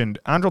you mentioned,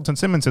 Andrelton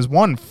Simmons has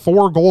won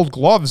 4 Gold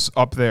Gloves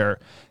up there.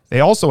 They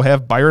also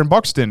have Byron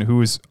Buxton,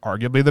 who is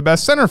arguably the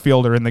best center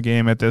fielder in the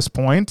game at this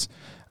point.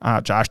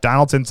 Josh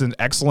Donaldson's an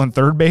excellent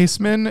third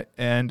baseman,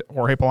 and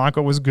Jorge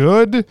Polanco was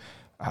good.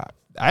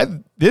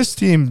 This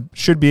team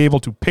should be able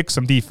to pick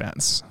some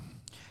defense.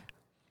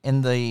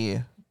 In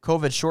the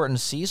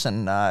COVID-shortened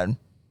season,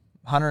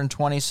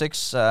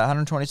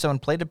 127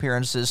 plate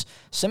appearances.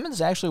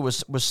 Simmons actually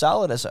was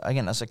solid as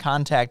a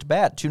contact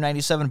bat.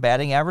 297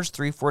 batting average,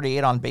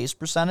 348 on base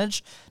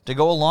percentage to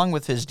go along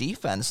with his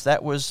defense.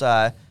 That was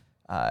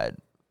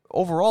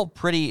overall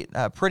pretty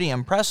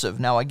impressive.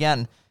 Now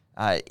again,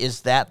 is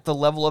that the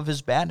level of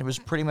his bat? It was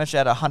pretty much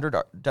at 100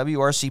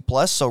 WRC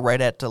plus, so right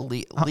at the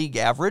league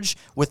average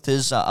with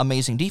his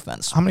amazing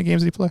defense. How many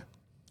games did he play?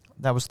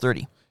 That was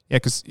 30. Yeah,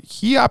 because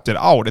he opted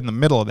out in the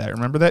middle of that.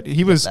 Remember that?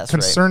 He was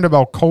concerned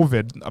about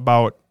COVID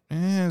about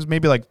it was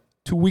maybe like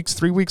 2 weeks,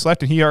 3 weeks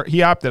left, and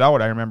he opted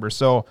out, I remember.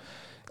 So,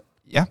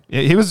 yeah,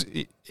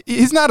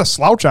 he's not a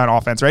slouch on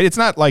offense, right? It's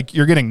not like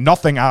you're getting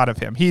nothing out of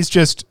him. He's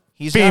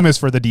famous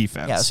for the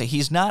defense. Yeah, so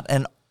he's not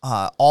an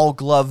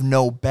all-glove,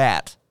 no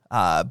bat,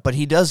 but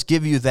he does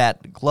give you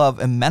that glove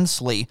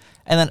immensely.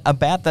 And then a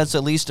bat that's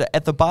at least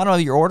at the bottom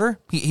of your order,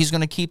 he's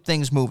going to keep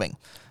things moving.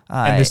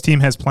 And this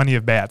team has plenty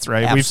of bats, right?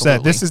 Absolutely. We've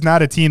said this is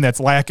not a team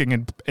that's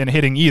lacking in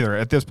hitting either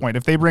at this point.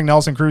 If they bring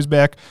Nelson Cruz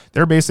back,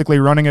 they're basically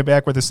running it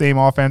back with the same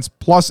offense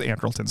plus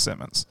Andrelton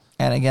Simmons.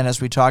 And again, as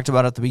we talked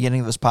about at the beginning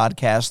of this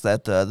podcast,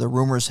 that the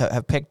rumors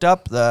have picked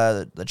up,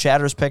 the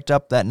chatter's picked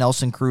up that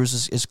Nelson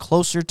Cruz is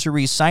closer to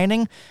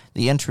re-signing.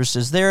 The interest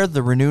is there.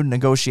 The renewed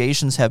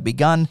negotiations have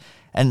begun.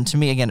 And to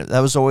me, again, that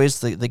was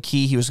always the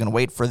key. He was going to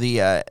wait for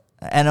the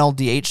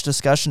NLDH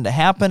discussion to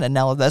happen, and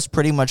now that's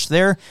pretty much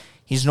there.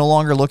 He's no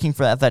longer looking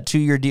for that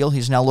 2-year deal.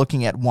 He's now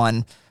looking at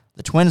one.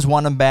 The Twins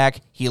want him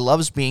back. He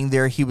loves being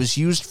there. He was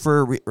used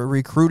for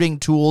recruiting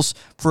tools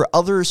for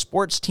other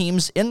sports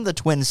teams in the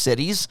Twin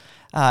Cities.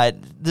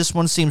 This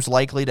one seems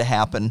likely to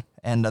happen,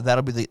 and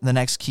that'll be the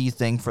next key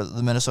thing for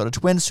the Minnesota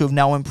Twins, who have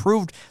now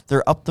improved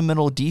their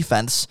up-the-middle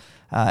defense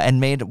and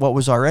made what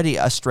was already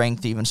a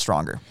strength even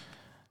stronger.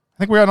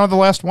 I think we got another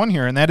last one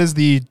here, and that is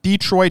the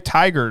Detroit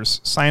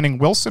Tigers signing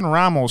Wilson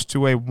Ramos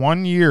to a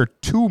 1-year,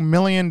 $2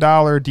 million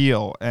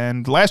deal.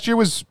 And last year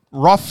was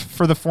rough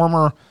for the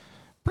former,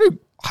 pretty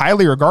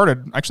highly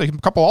regarded, actually a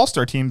couple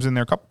all-star teams in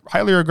there,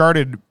 highly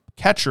regarded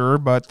catcher,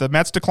 but the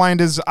Mets declined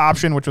his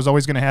option, which was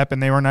always going to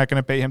happen. They were not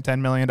going to pay him $10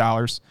 million.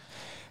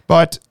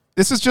 But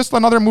this is just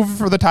another move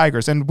for the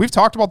Tigers. And we've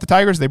talked about the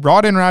Tigers. They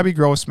brought in Robbie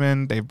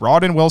Grossman. They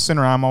brought in Wilson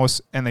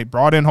Ramos. And they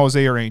brought in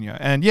Jose Urena.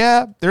 And,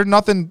 yeah, there's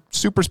nothing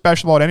super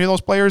special about any of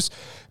those players.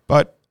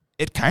 But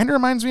it kind of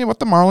reminds me of what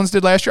the Marlins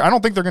did last year. I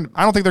don't think they're going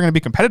to be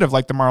competitive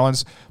like the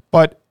Marlins.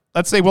 But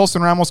let's say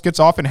Wilson Ramos gets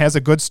off and has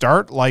a good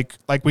start like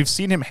we've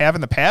seen him have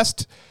in the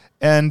past.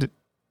 And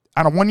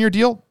on a 1-year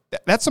deal,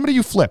 that's somebody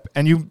you flip.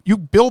 And you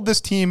build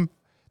this team.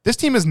 This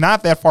team is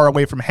not that far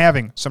away from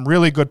having some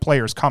really good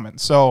players coming.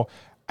 So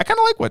I kind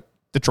of like what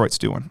Detroit's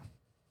doing.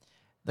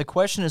 The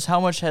question is, how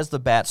much has the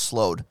bat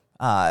slowed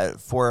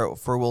for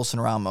Wilson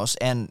Ramos?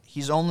 And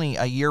he's only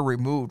a year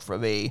removed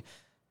from a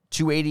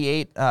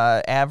 .288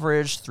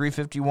 average,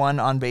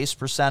 .351 on base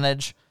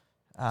percentage,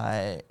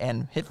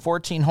 and hit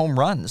 14 home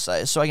runs.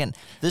 So again,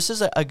 this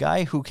is a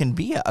guy who can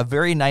be a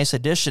very nice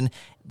addition.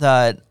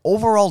 The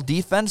overall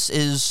defense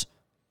is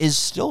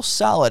still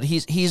solid. He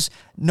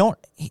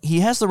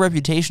has the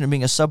reputation of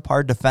being a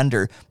subpar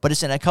defender, but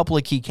it's in a couple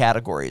of key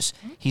categories.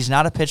 He's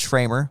not a pitch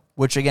framer,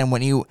 which again,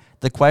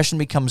 the question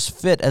becomes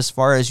fit as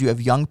far as you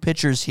have young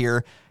pitchers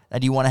here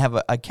that you want to have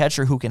a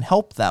catcher who can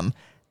help them.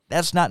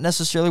 That's not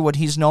necessarily what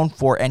he's known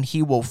for, and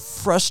he will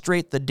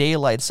frustrate the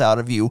daylights out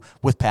of you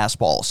with pass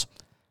balls.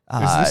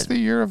 Is this the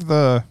year of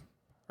the?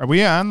 Are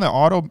we on the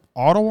auto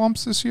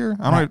umps this year?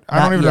 I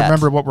don't even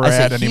remember what we're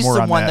at anymore.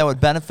 He's the one that would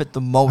benefit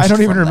the most. I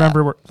don't even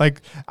remember.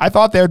 I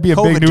thought that would be a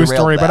big news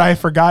story, but I've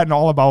forgotten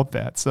all about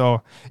that.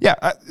 So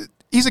yeah,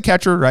 he's a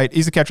catcher, right?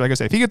 He's a catcher. Like I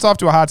said, if he gets off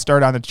to a hot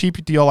start on a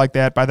cheap deal like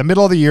that, by the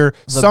middle of the year,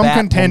 some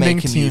contending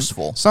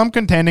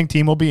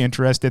team will be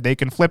interested. They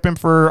can flip him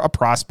for a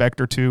prospect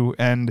or two,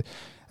 and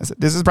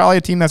this is probably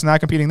a team that's not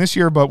competing this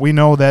year, but we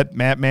know that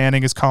Matt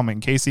Manning is coming.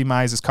 Casey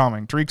Mize is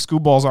coming. Tariq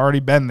Skubbal's already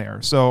been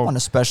there. So, and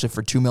especially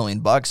for $2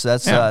 million,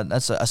 that's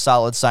a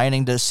solid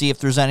signing to see if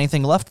there's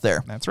anything left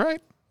there. That's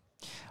right.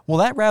 Well,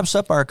 that wraps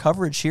up our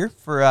coverage here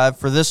for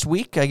this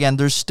week. Again,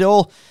 there's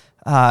still,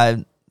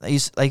 like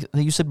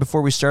you said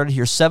before we started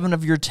here, 7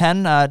 of your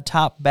 10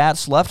 top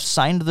bats left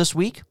signed this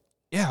week.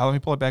 Yeah, let me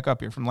pull it back up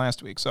here from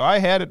last week. So I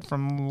had it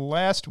from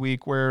last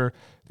week where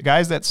the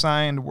guys that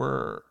signed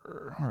were,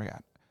 where we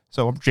got?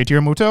 So JT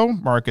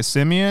Realmuto, Marcus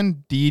Semien,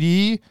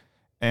 Didi,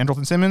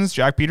 Andrelton Simmons,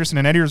 Jack Peterson,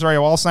 and Eddie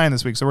Rosario all signed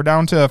this week. So we're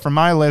down to, from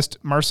my list,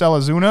 Marcell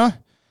Ozuna,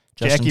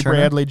 Jackie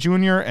Bradley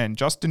Jr., and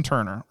Justin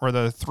Turner are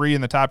the 3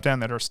 in the top 10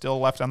 that are still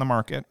left on the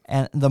market.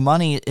 And the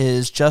money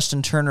is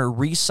Justin Turner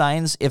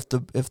re-signs if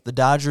the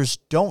Dodgers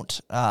don't,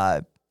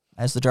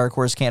 as the dark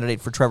horse candidate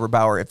for Trevor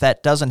Bauer. If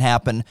that doesn't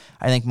happen,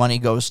 I think money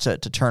goes to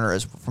Turner.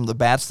 As from the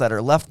bats that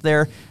are left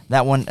there,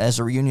 that one as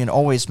a reunion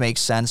always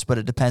makes sense, but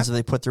it depends if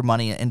they put their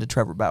money into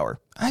Trevor Bauer.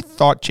 I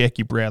thought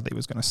Jackie Bradley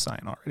was going to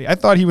sign already. I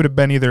thought he would have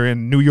been either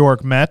in New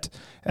York Met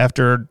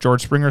after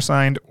George Springer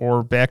signed,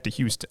 or back to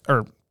Houston,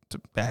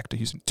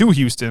 to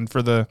Houston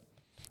for the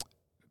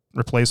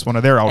replace one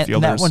of their outfielders.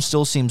 And that one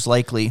still seems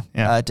likely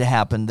to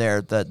happen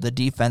there. The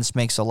defense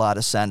makes a lot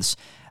of sense.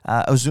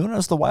 Ozuna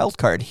is the wild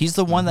card. He's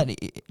the one that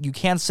you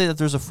can't say that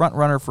there's a front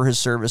runner for his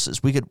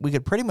services. We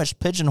could pretty much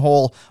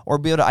pigeonhole or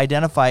be able to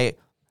identify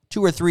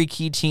 2 or 3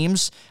 key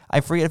teams.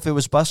 I forget if it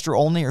was Buster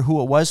Olney or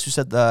who it was who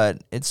said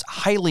it's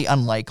highly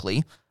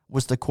unlikely,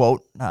 was the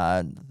quote,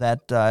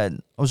 that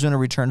Ozuna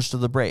returns to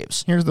the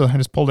Braves. I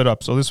just pulled it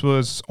up. So this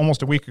was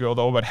almost a week ago,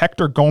 though, but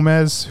Hector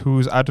Gomez,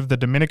 who's out of the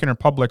Dominican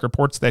Republic,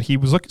 reports that he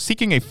was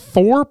seeking a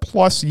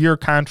 4+ year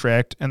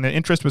contract, and the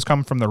interest was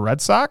coming from the Red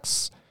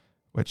Sox,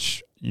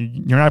 which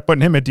you're not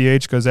putting him at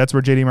DH because that's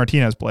where JD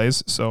Martinez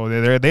plays. So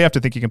they have to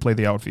think he can play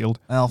the outfield.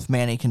 Well, if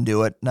Manny can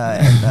do it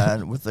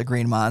with the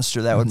Green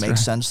Monster, that would make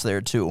sense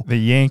there, too. The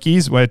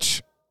Yankees,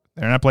 which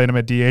they're not playing him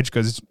at DH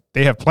because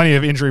they have plenty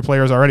of injury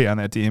players already on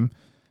that team.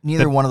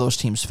 Neither one of those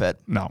teams fit.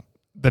 No.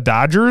 The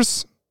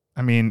Dodgers,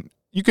 I mean,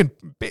 you could,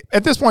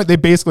 at this point, they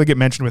basically get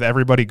mentioned with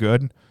everybody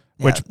good,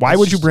 why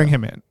would you bring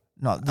him in?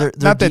 No, their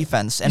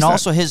defense. And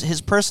also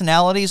his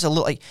personality is a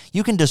little, like,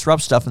 you can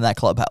disrupt stuff in that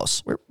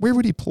clubhouse. Where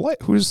would he play?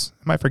 Am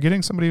I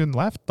forgetting somebody in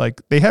left?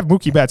 Like, they have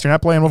Mookie Betts. You're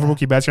not playing over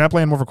Mookie Betts. You're not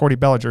playing over Cody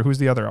Bellinger. Who's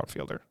the other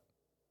outfielder?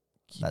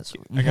 I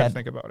got to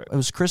think about it. It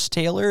was Chris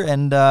Taylor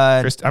and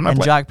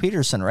Jock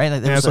Peterson, right?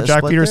 Like, so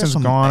Jock Peterson's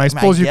gone. I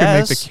suppose you can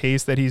make the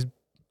case that he's,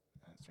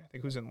 I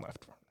think who's in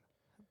left.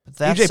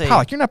 AJ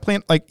Pollock. You're not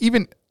playing, like,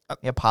 even.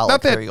 Pollock.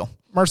 Not that there you go.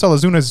 Marcell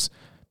Ozuna's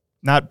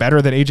not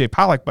better than AJ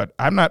Pollock, but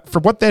I'm not, for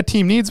what that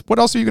team needs, what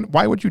else are you going to,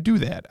 why would you do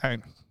that?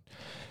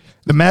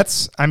 The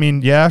Mets, I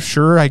mean, yeah,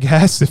 sure, I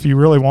guess, if you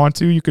really want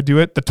to, you could do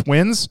it. The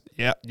Twins,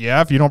 yeah,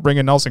 if you don't bring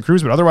in Nelson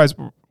Cruz, but otherwise,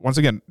 once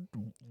again,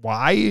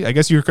 why? I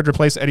guess you could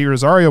replace Eddie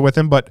Rosario with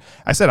him, but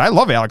I said I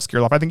love Alex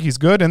Kirilloff. I think he's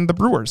good, and the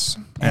Brewers,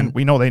 and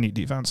we know they need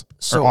defense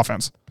or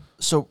offense.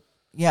 So,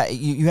 yeah,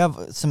 you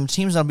have some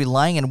teams that'll be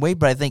lying in wait,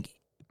 but I think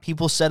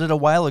people said it a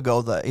while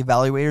ago, the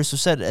evaluators have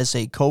said, as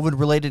a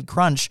COVID-related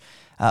crunch,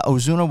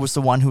 Ozuna was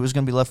the one who was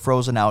going to be left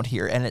frozen out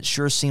here, and it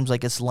sure seems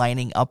like it's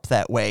lining up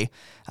that way.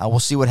 We'll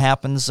see what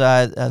happens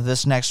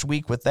this next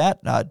week with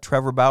that.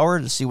 Trevor Bauer,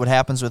 to see what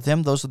happens with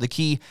him. Those are the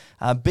key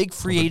big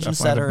free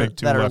agents that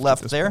are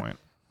left there.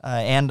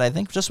 And I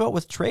think just about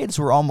with trades,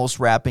 we're almost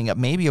wrapping up.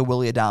 Maybe a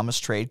Willy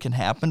Adames trade can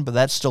happen, but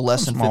that's still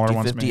less than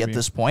 50-50 at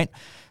this point.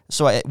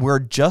 So we're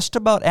just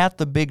about at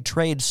the big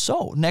trade.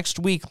 So next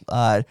week,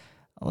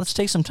 let's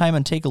take some time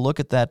and take a look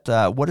at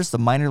that. What is the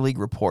minor league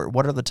report?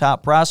 What are the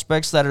top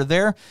prospects that are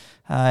there?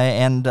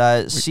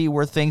 And see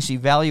where things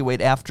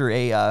evaluate after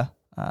a... you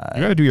got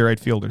to do your right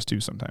fielders, too,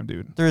 sometime,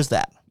 dude. There is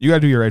that. You got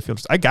to do your right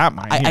fielders. I got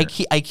mine I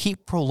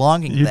keep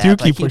prolonging that. You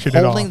do keep pushing it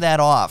off. Holding that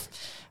off.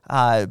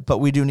 But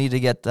we do need to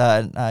get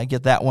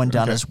that one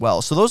done as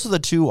well. So those are the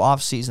 2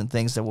 off-season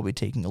things that we'll be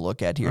taking a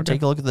look at here. Okay.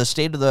 Take a look at the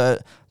state of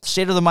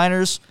the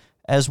minors,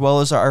 as well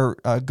as our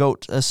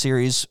GOAT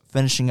series,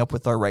 finishing up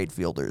with our right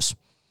fielders.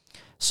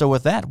 So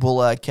with that,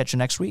 we'll catch you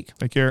next week.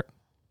 Take care.